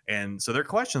 And so their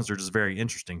questions are just very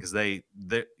interesting because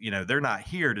they're not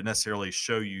here to necessarily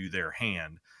show you their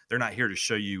hand. They're not here to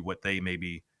show you what they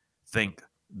maybe think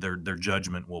their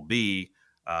judgment will be.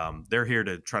 They're here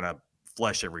to try to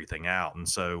flesh everything out. And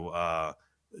so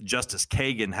Justice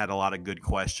Kagan had a lot of good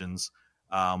questions,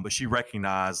 but she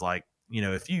recognized,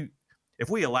 if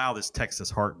we allow this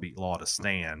Texas heartbeat law to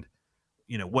stand,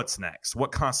 what's next?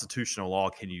 What constitutional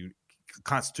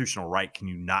right can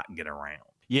you not get around?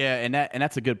 Yeah, and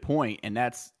that's a good point, and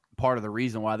that's part of the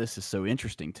reason why this is so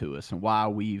interesting to us and why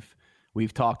we've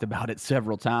talked about it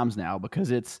several times now, because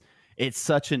it's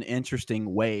such an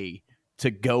interesting way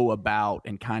to go about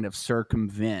and kind of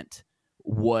circumvent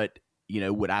what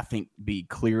would I think be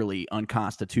clearly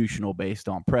unconstitutional based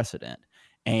on precedent.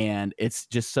 And it's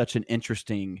just such an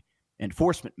interesting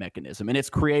enforcement mechanism, and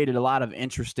it's created a lot of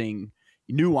interesting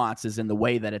nuances in the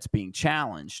way that it's being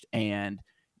challenged, and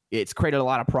it's created a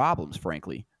lot of problems,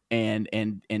 frankly. And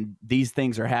these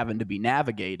things are having to be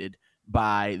navigated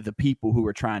by the people who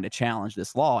are trying to challenge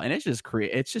this law, and it's just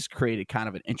created kind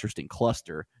of an interesting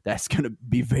cluster that's going to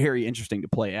be very interesting to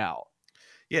play out.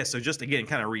 Yeah, so just again,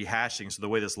 kind of rehashing. So the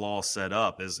way this law is set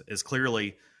up is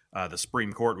clearly the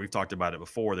Supreme Court. We've talked about it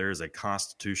before. There is a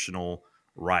constitutional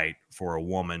right for a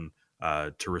woman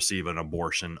to receive an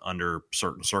abortion under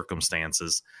certain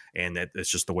circumstances, and that it's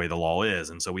just the way the law is.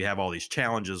 And so we have all these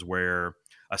challenges where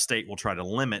a state will try to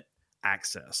limit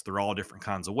access through all different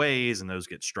kinds of ways, and those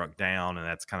get struck down. And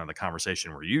that's kind of the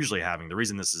conversation we're usually having. The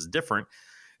reason this is different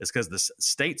is because the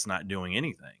state's not doing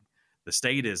anything. The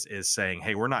state is saying,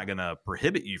 hey, we're not going to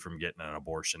prohibit you from getting an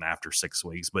abortion after 6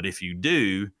 weeks. But if you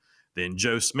do, then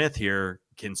Joe Smith here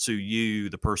can sue you,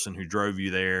 the person who drove you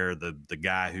there, the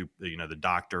guy who, the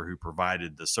doctor who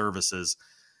provided the services,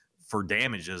 for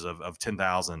damages of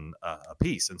 $10,000 a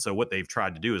piece. And so what they've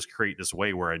tried to do is create this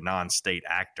way where a non-state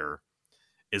actor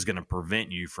is going to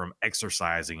prevent you from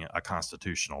exercising a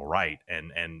constitutional right.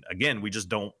 And again, we just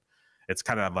don't, it's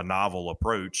kind of a novel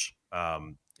approach.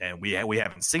 And we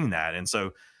haven't seen that. And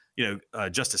so,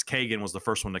 Justice Kagan was the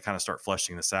first one to kind of start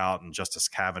fleshing this out, and Justice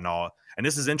Kavanaugh. And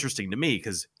this is interesting to me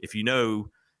because if you know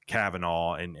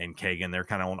Kavanaugh and Kagan, they're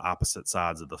kind of on opposite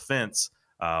sides of the fence.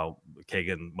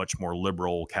 Kagan, much more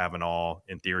liberal, Kavanaugh,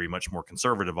 in theory, much more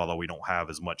conservative, although we don't have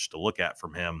as much to look at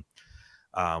from him.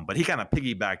 But he kind of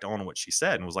piggybacked on what she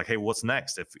said and was like, hey, what's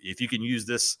next? If you can use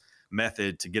this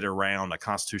method to get around a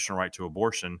constitutional right to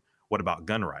abortion, what about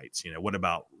gun rights? What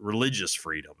about religious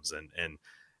freedoms?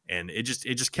 And it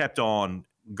just kept on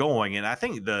going. And I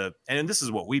think and this is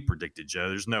what we predicted, Joe.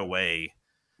 There's no way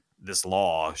this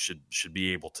law should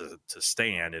be able to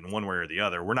stand in one way or the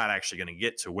other. We're not actually going to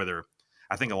get to whether.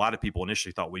 I think a lot of people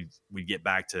initially thought we'd get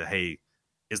back to, hey,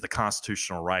 is the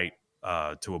constitutional right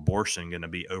to abortion going to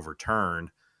be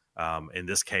overturned in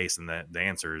this case? And the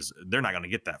answer is they're not going to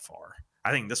get that far.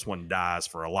 I think this one dies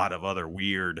for a lot of other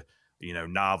weird,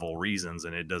 novel reasons,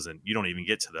 and you don't even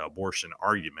get to the abortion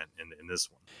argument in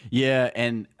this one. Yeah,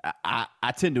 and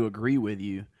I tend to agree with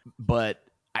you, but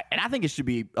I think it should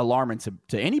be alarming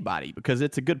to anybody, because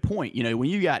it's a good point. When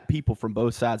you got people from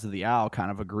both sides of the aisle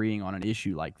kind of agreeing on an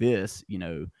issue like this,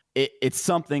 it's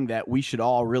something that we should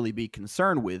all really be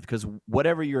concerned with, because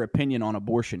whatever your opinion on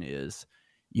abortion is,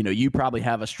 you probably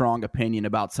have a strong opinion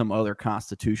about some other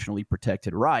constitutionally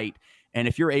protected right. And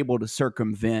if you're able to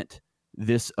circumvent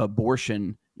this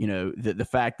abortion, the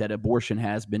fact that abortion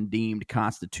has been deemed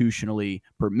constitutionally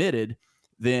permitted,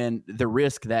 then the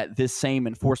risk that this same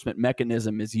enforcement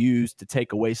mechanism is used to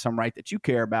take away some right that you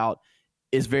care about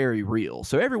is very real.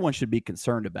 So everyone should be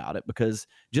concerned about it, because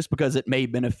just because it may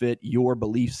benefit your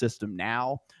belief system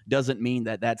now doesn't mean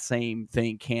that same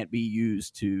thing can't be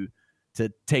used to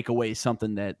take away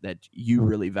something that you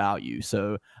really value.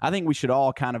 So I think we should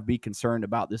all kind of be concerned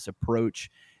about this approach.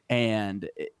 And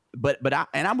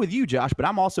I'm with you, Josh, but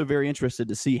I'm also very interested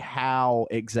to see how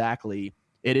exactly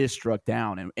it is struck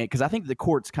down. And because I think the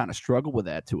courts kind of struggle with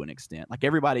that to an extent. Like,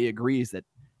 everybody agrees that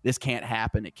this can't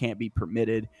happen. It can't be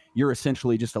permitted. You're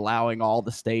essentially just allowing all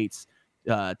the states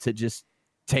to just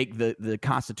take the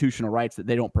constitutional rights that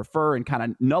they don't prefer and kind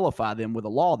of nullify them with a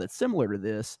law that's similar to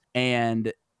this.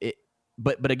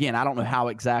 But again, I don't know how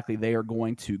exactly they are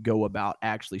going to go about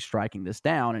actually striking this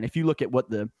down. And if you look at what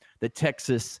the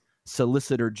Texas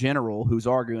Solicitor General, who's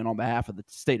arguing on behalf of the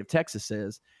state of Texas,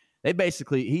 says,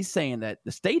 he's saying that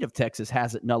the state of Texas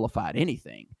hasn't nullified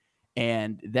anything,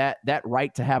 and that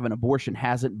right to have an abortion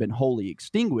hasn't been wholly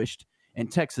extinguished,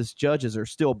 and Texas judges are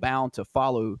still bound to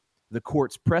follow the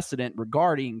court's precedent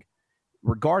regarding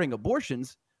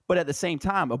abortions. But at the same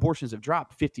time, abortions have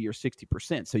dropped 50 or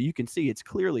 60%. So you can see it's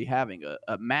clearly having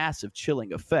a massive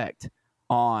chilling effect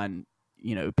on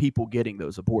people getting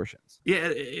those abortions. Yeah,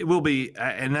 it will be,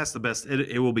 and that's the best.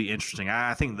 It will be interesting.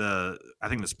 I think the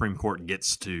Supreme Court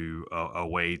gets to a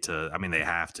way to. I mean, they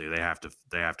have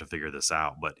to figure this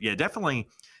out. But yeah, definitely.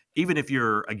 Even if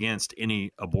you're against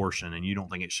any abortion and you don't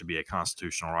think it should be a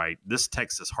constitutional right, this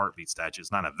Texas heartbeat statute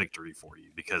is not a victory for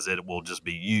you, because it will just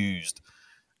be used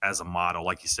as a model,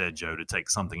 like you said, Joe, to take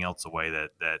something else away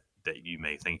that you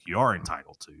may think you are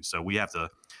entitled to. So we have to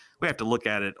look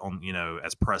at it on,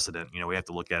 as precedent. We have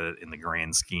to look at it in the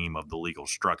grand scheme of the legal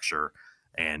structure,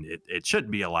 and it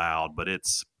should be allowed, but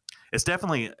it's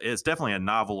definitely a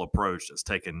novel approach that's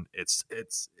taken. It's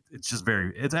just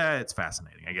it's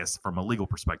fascinating. I guess from a legal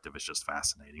perspective, it's just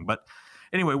fascinating. But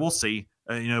anyway, we'll see.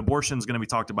 Abortion is going to be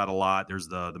talked about a lot. There's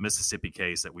the Mississippi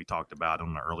case that we talked about on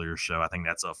an earlier show. I think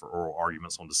that's up for oral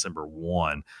arguments on December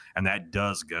 1, and that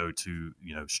does go to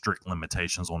strict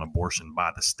limitations on abortion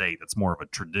by the state. That's more of a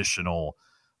traditional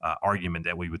argument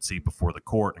that we would see before the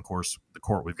court. And of course, the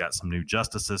court, we've got some new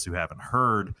justices who haven't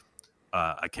heard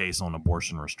a case on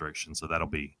abortion restrictions, so that'll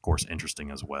be, of course,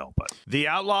 interesting as well. But the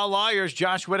Outlaw Lawyers,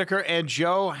 Josh Whitaker and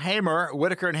Joe Hamer,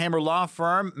 Whitaker and Hamer Law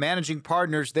Firm, managing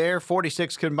partners there,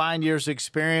 46 combined years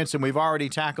experience, and we've already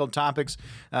tackled topics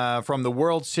from the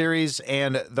World Series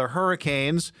and the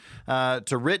Hurricanes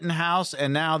to Rittenhouse,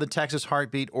 and now the Texas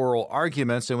Heartbeat oral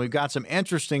arguments, and we've got some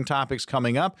interesting topics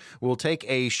coming up. We'll take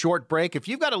a short break. If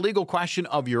you've got a legal question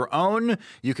of your own,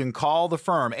 you can call the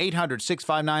firm,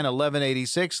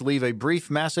 800-659-1186. Leave a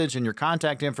brief message and your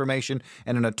contact information,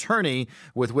 and an attorney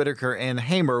with Whitaker and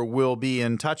Hamer will be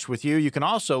in touch with you. You can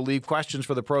also leave questions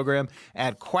for the program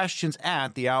at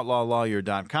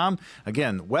questions@theoutlawlawyer.com.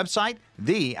 Again, website,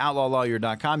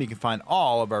 theoutlawlawyer.com. You can find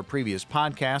all of our previous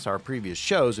podcasts, our previous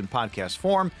shows in podcast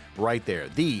form right there,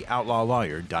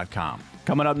 theoutlawlawyer.com.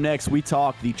 Coming up next, we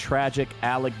talk the tragic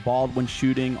Alec Baldwin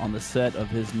shooting on the set of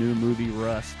his new movie,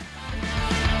 Rust.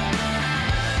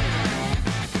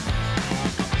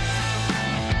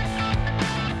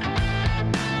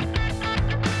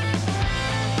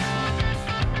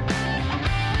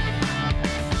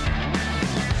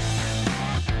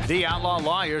 The Outlaw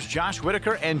Lawyers, Josh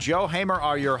Whitaker and Joe Hamer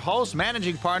are your hosts,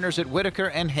 managing partners at Whitaker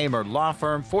and Hamer Law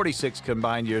Firm, 46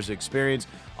 combined years experience,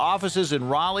 offices in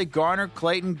Raleigh, Garner,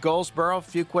 Clayton, Goldsboro,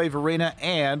 Fuquay, Varina,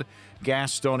 and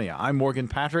Gastonia. I'm Morgan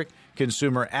Patrick,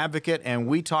 consumer advocate, and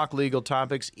we talk legal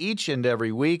topics each and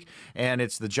every week, and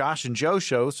it's the Josh and Joe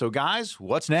Show. So, guys,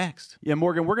 what's next? Yeah,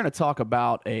 Morgan, we're going to talk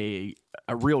about a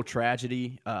real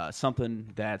tragedy,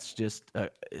 something that's just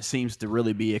seems to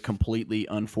really be a completely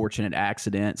unfortunate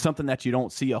accident, something that you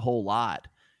don't see a whole lot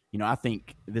I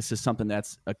think this is something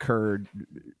that's occurred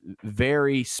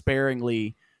very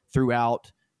sparingly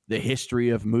throughout the history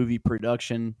of movie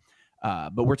production.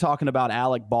 But we're talking about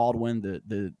Alec Baldwin,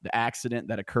 the accident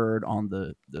that occurred on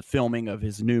the filming of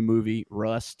his new movie,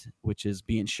 Rust, which is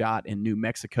being shot in New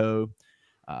Mexico,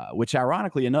 which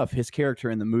ironically enough, his character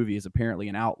in the movie is apparently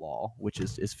an outlaw, which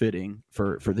is fitting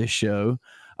for this show.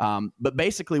 But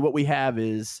basically what we have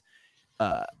is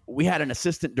we had an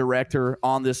assistant director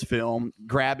on this film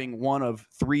grabbing one of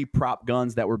 3 prop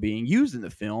guns that were being used in the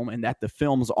film and that the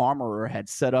film's armorer had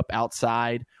set up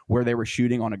outside where they were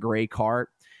shooting on a gray cart.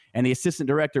 And the assistant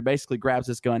director basically grabs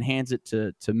this gun, hands it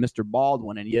to Mr.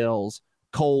 Baldwin and yells,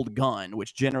 "Cold gun,"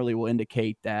 which generally will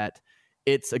indicate that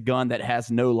it's a gun that has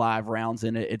no live rounds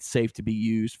in it. It's safe to be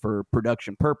used for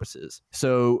production purposes.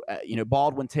 So,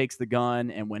 Baldwin takes the gun,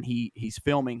 and when he's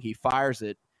filming, he fires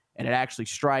it, and it actually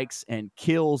strikes and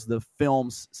kills the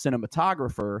film's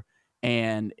cinematographer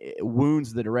and it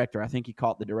wounds the director. I think he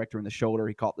caught the director in the shoulder.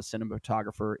 He caught the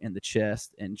cinematographer in the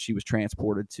chest, and she was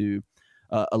transported to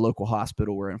a local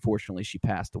hospital where unfortunately she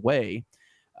passed away.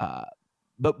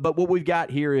 But what we've got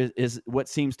here is what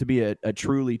seems to be a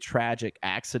truly tragic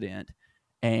accident.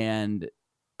 And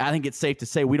I think it's safe to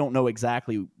say we don't know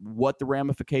exactly what the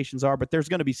ramifications are, but there's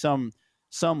going to be some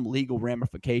legal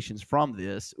ramifications from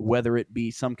this, whether it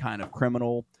be some kind of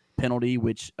criminal penalty,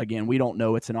 which again, we don't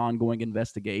know. It's an ongoing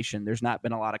investigation. There's not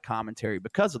been a lot of commentary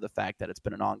because of the fact that it's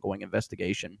been an ongoing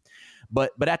investigation.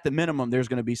 But at the minimum, there's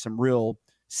going to be some real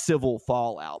civil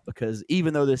fallout, because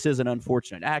even though this is an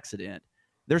unfortunate accident,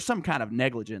 there's some kind of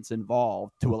negligence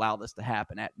involved to allow this to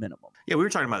happen at minimum. Yeah, we were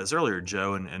talking about this earlier,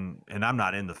 Joe, and I'm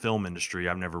not in the film industry.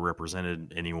 I've never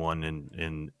represented anyone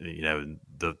in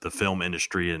the film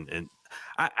industry, and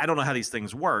I don't know how these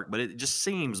things work, but it just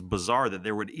seems bizarre that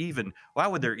why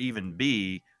would there even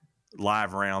be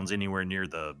live rounds anywhere near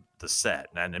the set?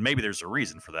 And maybe there's a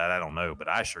reason for that. I don't know, but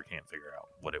I sure can't figure out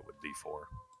what it would be for.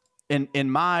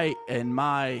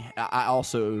 I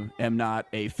also am not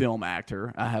a film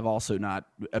actor. I have also not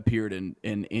appeared in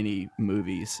any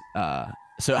movies.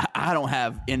 So I don't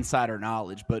have insider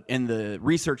knowledge, but in the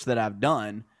research that I've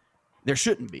done, there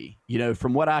shouldn't be.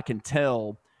 From what I can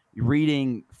tell,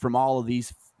 reading from all of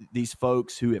these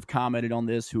folks who have commented on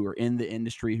this, who are in the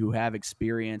industry, who have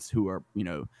experience, who are,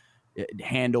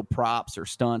 handle props or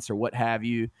stunts or what have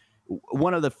you.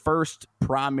 One of the first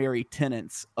primary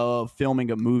tenets of filming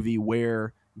a movie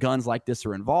where guns like this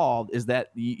are involved is that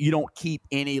you don't keep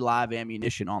any live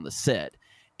ammunition on the set.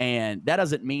 And that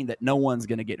doesn't mean that no one's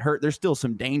going to get hurt. There's still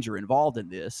some danger involved in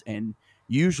this. And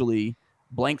usually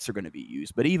blanks are going to be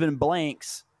used. But even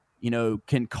blanks,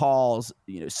 can cause,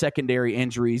 secondary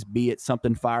injuries, be it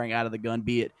something firing out of the gun,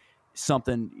 be it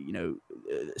something,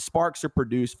 sparks are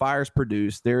produced, fires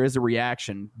produced. There is a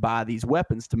reaction by these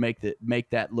weapons to make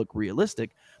that look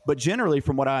realistic. But generally,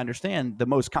 from what I understand, the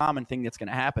most common thing that's going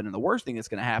to happen and the worst thing that's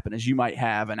going to happen is you might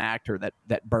have an actor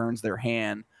that burns their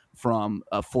hand from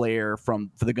a flare for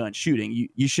the gun shooting.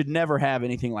 You should never have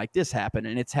anything like this happen,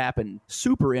 and it's happened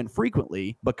super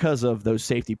infrequently because of those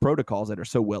safety protocols that are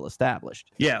so well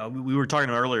established. Yeah, we were talking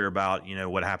earlier about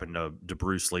what happened to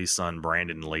Bruce Lee's son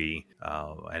Brandon Lee,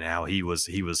 and how he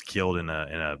was killed in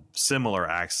a similar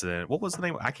accident. What was the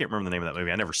name? I can't remember the name of that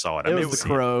movie. I never saw it. It was The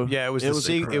Crow. Yeah, it was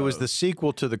the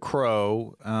sequel to The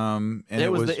Crow. And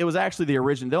it was actually the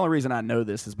original. The only reason I know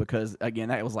this is because, again,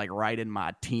 that was like right in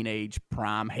my teenage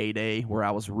prime heyday where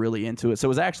I was really into it. So it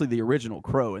was actually the original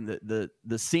Crow, and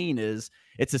the scene it's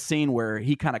a scene where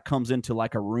he kind of comes into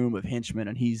like a room of henchmen,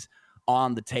 and he's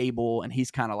on the table and he's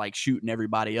kind of like shooting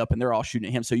everybody up, and they're all shooting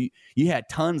at him. So you had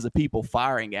tons of people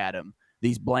firing at him,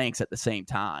 these blanks at the same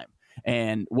time.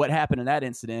 And what happened in that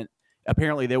incident,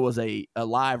 apparently there was a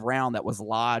live round that was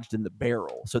lodged in the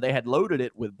barrel. So they had loaded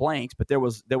it with blanks, but there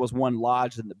was one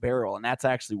lodged in the barrel, and that's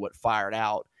actually what fired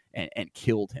out and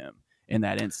killed him in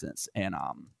that instance. And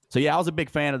so yeah, I was a big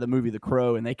fan of the movie The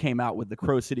Crow, and they came out with The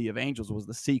Crow City of Angels was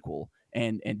the sequel.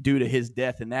 And due to his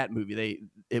death in that movie,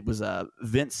 it was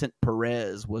Vincent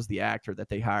Perez was the actor that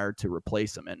they hired to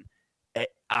replace him. And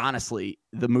honestly,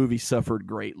 the movie suffered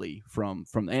greatly from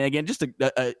and again, just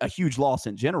a huge loss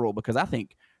in general, because I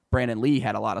think Brandon Lee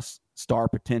had a lot of star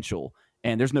potential,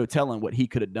 and there's no telling what he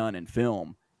could have done in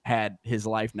film had his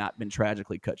life not been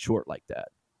tragically cut short like that.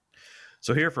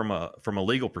 So here, from a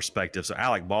legal perspective, so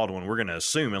Alec Baldwin, we're going to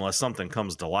assume, unless something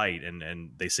comes to light,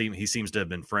 and he seems to have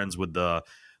been friends with the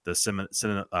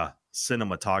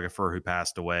cinematographer who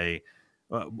passed away.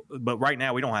 But right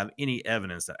now, we don't have any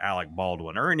evidence that Alec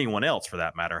Baldwin, or anyone else for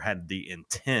that matter, had the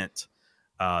intent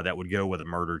that would go with a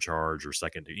murder charge or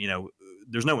second.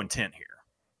 There's no intent here.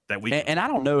 that we and I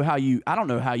don't know how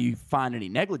you find any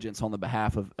negligence on the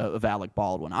behalf of Alec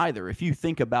Baldwin either. If you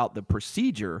think about the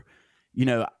procedure,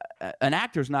 an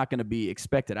actor's not going to be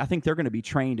expected. I think they're going to be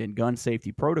trained in gun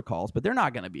safety protocols, but they're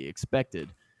not going to be expected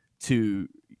to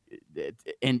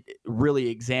and really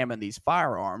examine these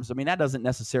firearms. I mean, that doesn't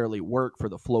necessarily work for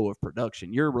the flow of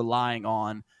production. You're relying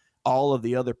on all of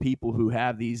the other people who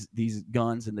have these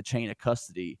guns in the chain of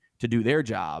custody to do their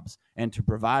jobs and to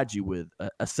provide you with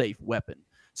a safe weapon.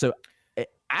 So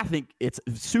I think it's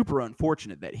super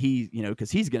unfortunate that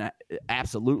because he's going to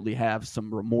absolutely have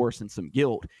some remorse and some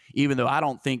guilt, even though I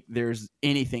don't think there's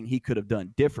anything he could have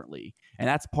done differently. And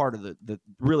that's part of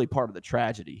really part of the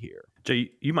tragedy here.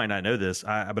 Jay, you might not know this,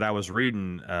 but I was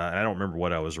reading, and I don't remember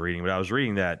what I was reading, but I was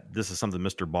reading that this is something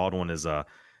Mr. Baldwin is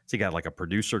he got like a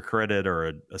producer credit or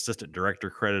an assistant director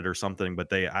credit or something.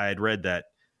 But I had read that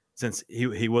since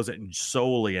he wasn't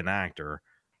solely an actor,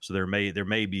 so there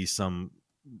may be some,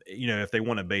 if they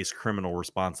want to base criminal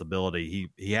responsibility,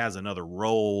 he has another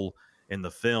role in the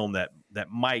film that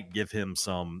might give him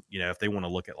some, if they want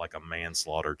to look at like a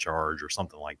manslaughter charge or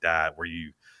something like that, where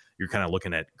you're kind of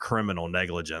looking at criminal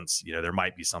negligence, there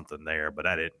might be something there, but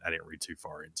I didn't read too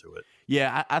far into it.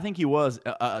 Yeah, I think he was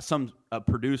a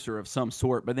producer of some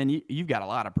sort, but then you've got a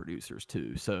lot of producers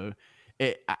too. So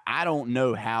I don't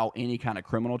know how any kind of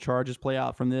criminal charges play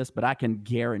out from this, but I can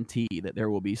guarantee that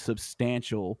there will be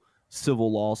substantial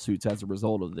civil lawsuits as a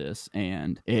result of this,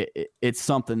 and it's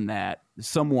something that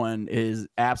someone is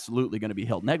absolutely going to be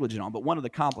held negligent on. But one of the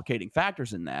complicating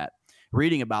factors in that,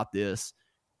 reading about this,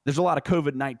 there's a lot of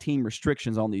COVID-19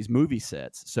 restrictions on these movie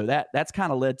sets, so that's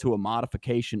kind of led to a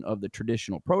modification of the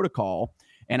traditional protocol,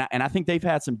 and I think they've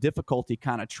had some difficulty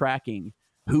kind of tracking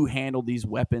who handled these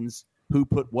weapons, who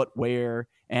put what where,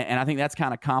 and I think that's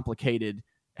kind of complicated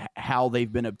how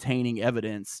they've been obtaining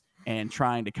evidence and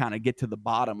trying to kind of get to the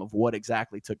bottom of what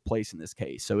exactly took place in this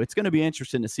case. So it's going to be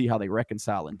interesting to see how they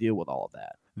reconcile and deal with all of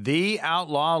that. The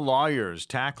Outlaw Lawyers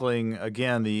tackling,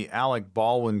 again, the Alec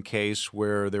Baldwin case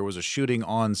where there was a shooting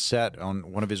on set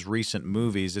on one of his recent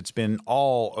movies. It's been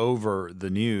all over the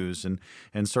news and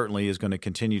certainly is going to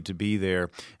continue to be there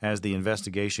as the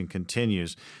investigation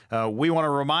continues. We want to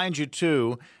remind you,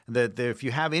 too, that if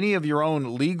you have any of your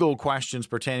own legal questions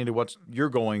pertaining to what you're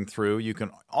going through, you can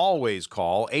always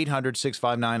call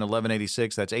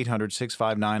 800-659-1186. That's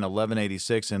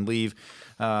 800-659-1186, and leave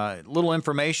little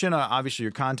information, obviously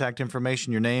your contact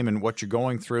information, your name, and what you're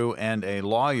going through, and a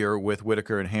lawyer with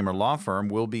Whitaker and Hamer Law Firm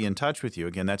will be in touch with you.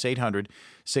 Again, that's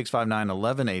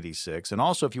 800-659-1186. And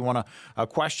also, if you want a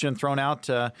question thrown out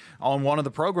on one of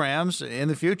the programs in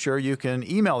the future, you can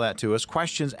email that to us,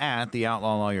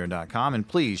 questions@theoutlawlawyer.com. And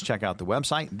please check out the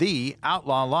website,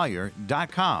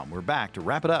 theoutlawlawyer.com. We're back to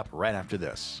wrap it up right after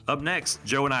this. Up next,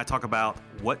 Joe and I talk about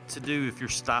what to do if you're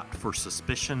stopped for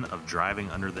suspicion of driving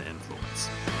under the influence.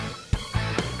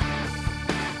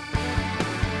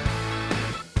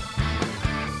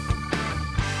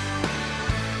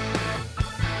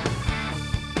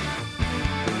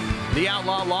 The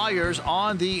Outlaw Lawyers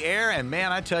on the air, and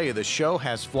man, I tell you, the show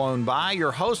has flown by.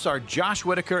 Your hosts are Josh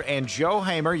Whitaker and Joe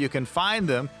Hamer. You can find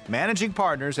them, managing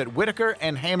partners at Whitaker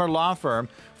and Hamer Law Firm.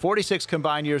 46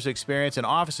 combined years of experience in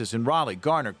offices in Raleigh,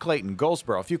 Garner, Clayton,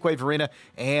 Goldsboro, Fuquay-Varina,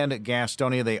 and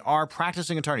Gastonia. They are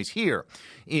practicing attorneys here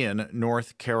in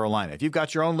North Carolina. If you've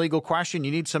got your own legal question,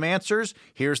 you need some answers,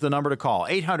 here's the number to call,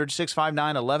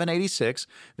 800-659-1186.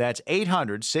 That's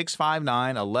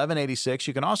 800-659-1186.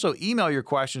 You can also email your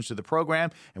questions to the program,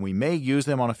 and we may use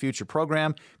them on a future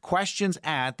program,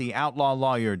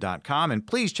 questions@theoutlawlawyer.com. And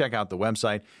please check out the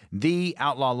website,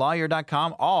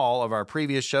 theoutlawlawyer.com. All of our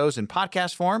previous shows in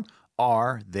podcast form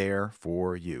are there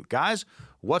for you. Guys,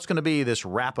 what's going to be this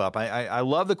wrap up? I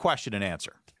love the question and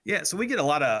answer. Yeah, so we get a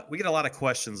lot of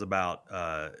questions about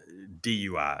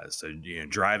DUIs, so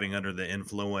driving under the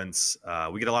influence.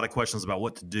 We get a lot of questions about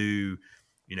what to do,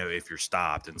 if you're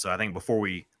stopped. And so I think before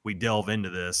we delve into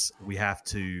this, we have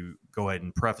to go ahead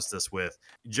and preface this with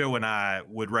Joe and I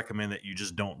would recommend that you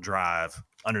just don't drive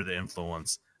under the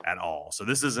influence at all. So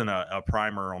this isn't a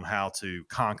primer on how to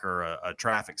conquer a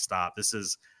traffic stop. This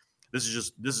is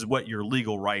what your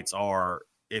legal rights are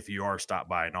if you are stopped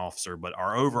by an officer. But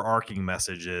our overarching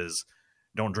message is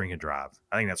don't drink and drive.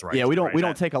 I think that's right. Yeah, we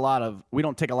don't take a lot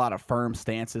of firm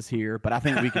stances here, but I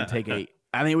think we can take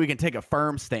a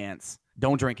firm stance.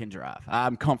 Don't drink and drive.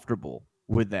 I'm comfortable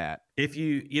with that. If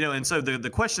and so the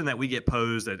question that we get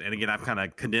posed, and again, I've kind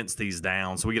of condensed these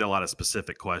down, so we get a lot of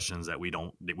specific questions that we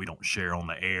don't share on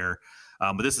the air.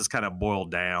 But this is kind of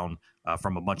boiled down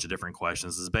from a bunch of different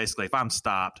questions. Is basically if I'm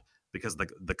stopped because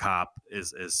the cop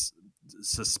is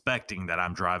suspecting that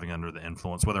I'm driving under the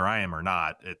influence, whether I am or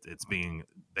not.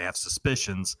 They have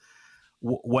suspicions.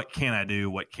 What can I do?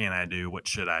 What can I do? What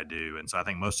should I do? And so I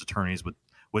think most attorneys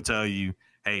would tell you,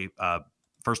 hey,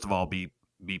 first of all, be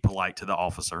polite to the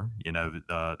officer.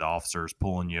 The officer is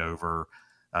pulling you over.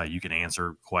 You can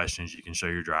answer questions. You can show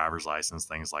your driver's license,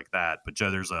 things like that. But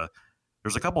Joe, there's a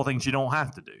couple of things you don't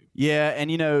have to do. Yeah, and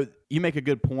you make a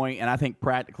good point, and I think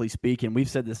practically speaking, we've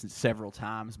said this several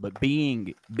times, but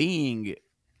being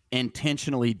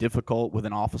intentionally difficult with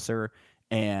an officer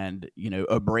and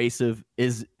abrasive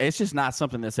it's just not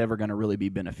something that's ever going to really be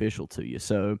beneficial to you.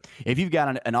 So if you've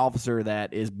got an officer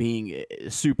that is being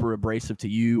super abrasive to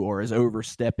you or is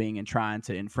overstepping and trying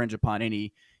to infringe upon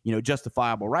any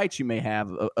justifiable rights you may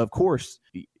have, of course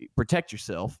protect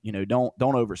yourself, don't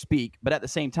overspeak, but at the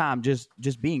same time just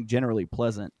being generally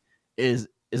pleasant is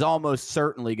almost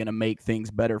certainly going to make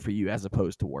things better for you as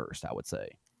opposed to worse, I would say.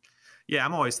 Yeah,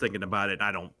 I'm always thinking about it.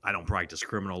 I don't practice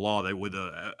criminal law.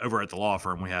 Over at the law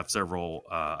firm, we have several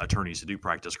attorneys who do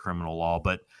practice criminal law,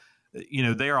 but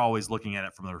they're always looking at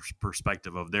it from the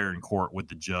perspective of they're in court with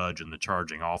the judge and the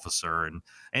charging officer, and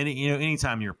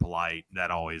anytime you're polite,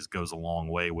 that always goes a long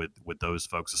way with those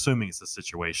folks. Assuming it's a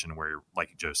situation where, like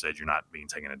Joe said, you're not being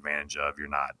taken advantage of, you're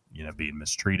not being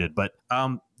mistreated. But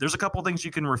there's a couple of things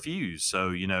you can refuse.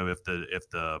 So if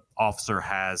the officer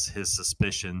has his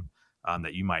suspicion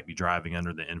that you might be driving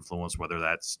under the influence, whether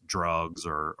that's drugs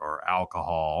or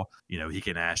alcohol, he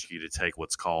can ask you to take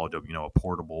what's called a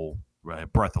portable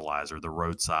breathalyzer, the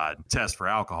roadside test for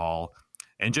alcohol.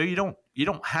 And Joe, you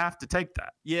don't have to take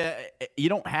that. Yeah, you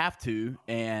don't have to.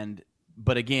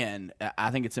 But again, I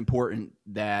think it's important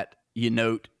that you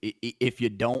note if you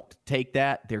don't take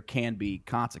that, there can be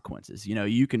consequences.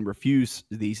 You can refuse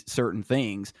these certain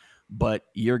things, but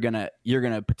you're gonna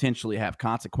potentially have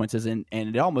consequences, and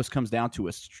it almost comes down to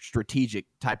a strategic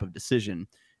type of decision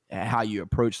how you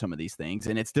approach some of these things.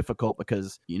 And it's difficult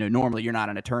because normally you're not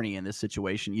an attorney in this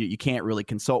situation. You can't really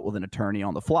consult with an attorney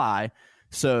on the fly,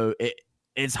 so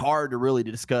it's hard to really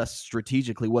discuss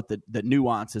strategically what the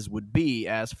nuances would be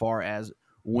as far as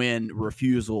when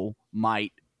refusal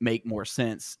might make more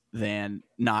sense than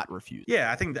not refuse.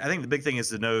 Yeah, I think the big thing is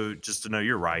to know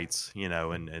your rights,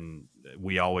 and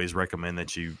we always recommend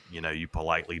that you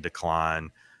politely decline.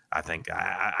 I think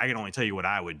I can only tell you what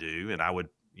I would do, and I would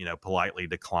politely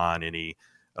decline any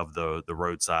of the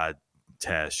roadside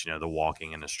tests, the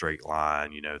walking in a straight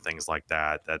line, things like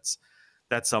that.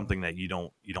 That's something that you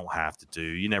don't have to do.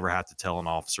 You never have to tell an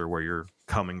officer where you're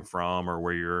coming from or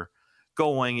where you're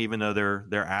going, even though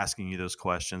they're asking you those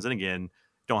questions. And again,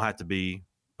 don't have to be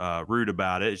rude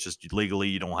about it. It's just legally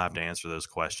you don't have to answer those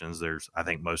questions. I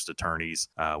think most attorneys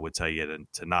would tell you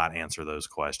to not answer those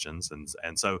questions.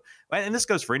 And so this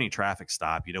goes for any traffic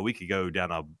stop. We could go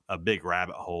down a big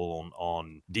rabbit hole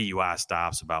on DUI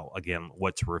stops about, again,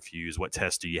 what to refuse, what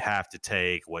tests do you have to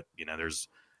take, what,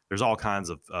 there's all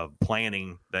kinds of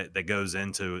planning that goes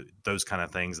into those kind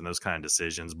of things and those kind of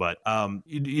decisions. But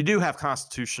you do have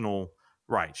constitutional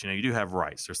rights. You do have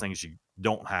rights. There's things you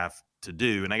don't have to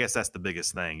do. And I guess that's the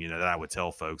biggest thing, that I would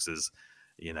tell folks is,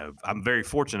 I'm very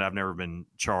fortunate. I've never been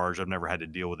charged. I've never had to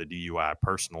deal with a DUI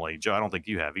personally. Joe, I don't think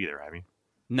you have either, have you?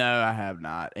 No, I have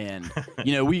not. And,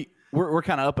 we're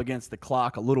kind of up against the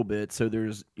clock a little bit. So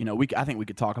there's, I think we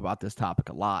could talk about this topic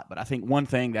a lot, but I think one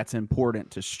thing that's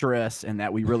important to stress and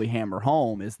that we really hammer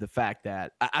home is the fact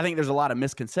that I think there's a lot of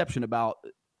misconception about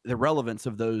the relevance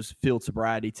of those field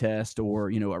sobriety tests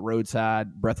or, a roadside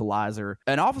breathalyzer.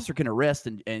 An officer can arrest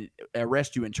and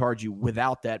arrest you and charge you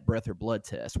without that breath or blood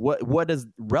test. What is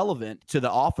relevant to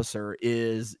the officer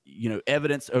is,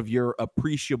 evidence of your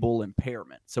appreciable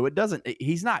impairment. So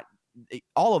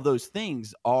all of those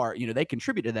things are, they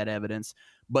contribute to that evidence,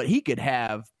 but he could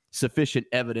have sufficient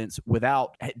evidence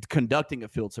without conducting a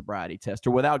field sobriety test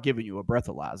or without giving you a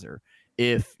breathalyzer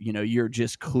if, you're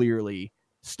just clearly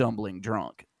stumbling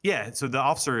drunk. Yeah, so the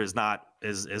officer is not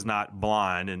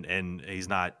blind and he's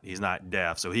not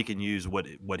deaf, so he can use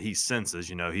what he senses.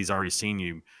 He's already seen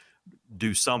you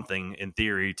do something in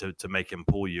theory to make him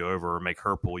pull you over or make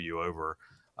her pull you over.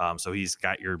 So he's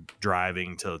got your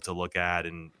driving to look at,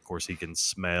 and of course he can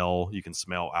smell. You can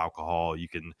smell alcohol. You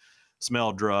can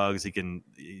smell drugs. He can,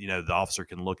 the officer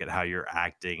can look at how you're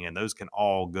acting, and those can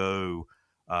all go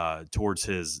towards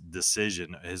his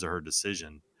or her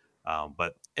decision.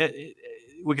 But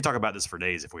we could talk about this for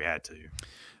days if we had to.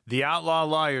 The Outlaw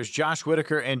Lawyers, Josh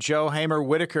Whitaker and Joe Hamer,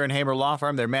 Whitaker and Hamer Law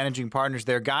Firm. They're managing partners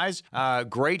there. Guys,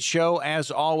 great show as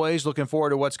always. Looking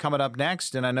forward to what's coming up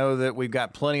next. And I know that we've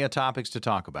got plenty of topics to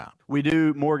talk about. We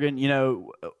do, Morgan.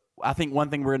 I think one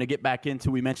thing we're going to get back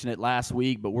into, we mentioned it last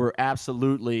week, but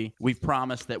we've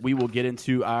promised that we will get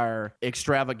into our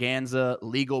extravaganza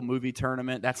legal movie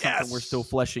tournament. That's something we're still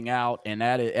fleshing out, and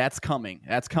that's coming.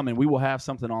 That's coming. We will have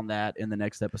something on that in the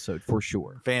next episode for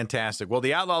sure. Fantastic. Well,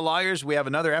 the Outlaw Lawyers, we have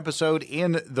another episode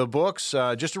in the books.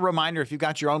 Just a reminder, if you've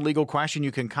got your own legal question,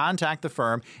 you can contact the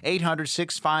firm,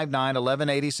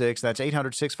 800-659-1186. That's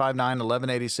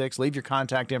 800-659-1186. Leave your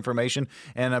contact information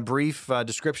and a brief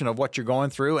description of what you're going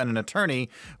through, and an attorney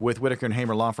with Whitaker and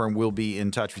Hamer Law Firm will be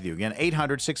in touch with you. Again,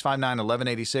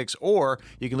 800-659-1186, or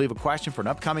you can leave a question for an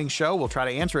upcoming show. We'll try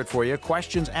to answer it for you.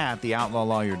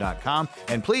 Questions@theoutlawlawyer.com.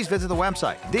 And please visit the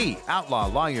website,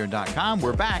 theoutlawlawyer.com.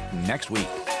 We're back next week.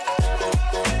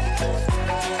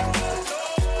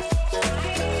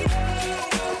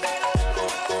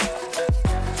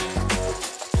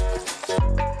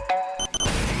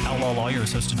 Outlaw Lawyer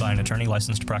is hosted by an attorney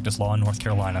licensed to practice law in North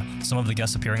Carolina. Some of the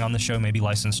guests appearing on the show may be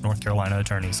licensed North Carolina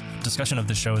attorneys. Discussion of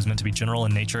this show is meant to be general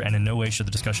in nature, and in no way should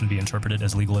the discussion be interpreted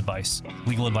as legal advice.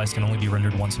 Legal advice can only be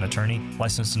rendered once an attorney,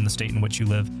 licensed in the state in which you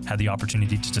live, had the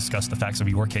opportunity to discuss the facts of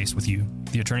your case with you.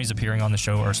 The attorneys appearing on the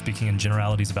show are speaking in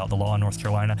generalities about the law in North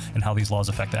Carolina and how these laws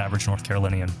affect the average North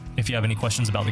Carolinian. If you have any questions about the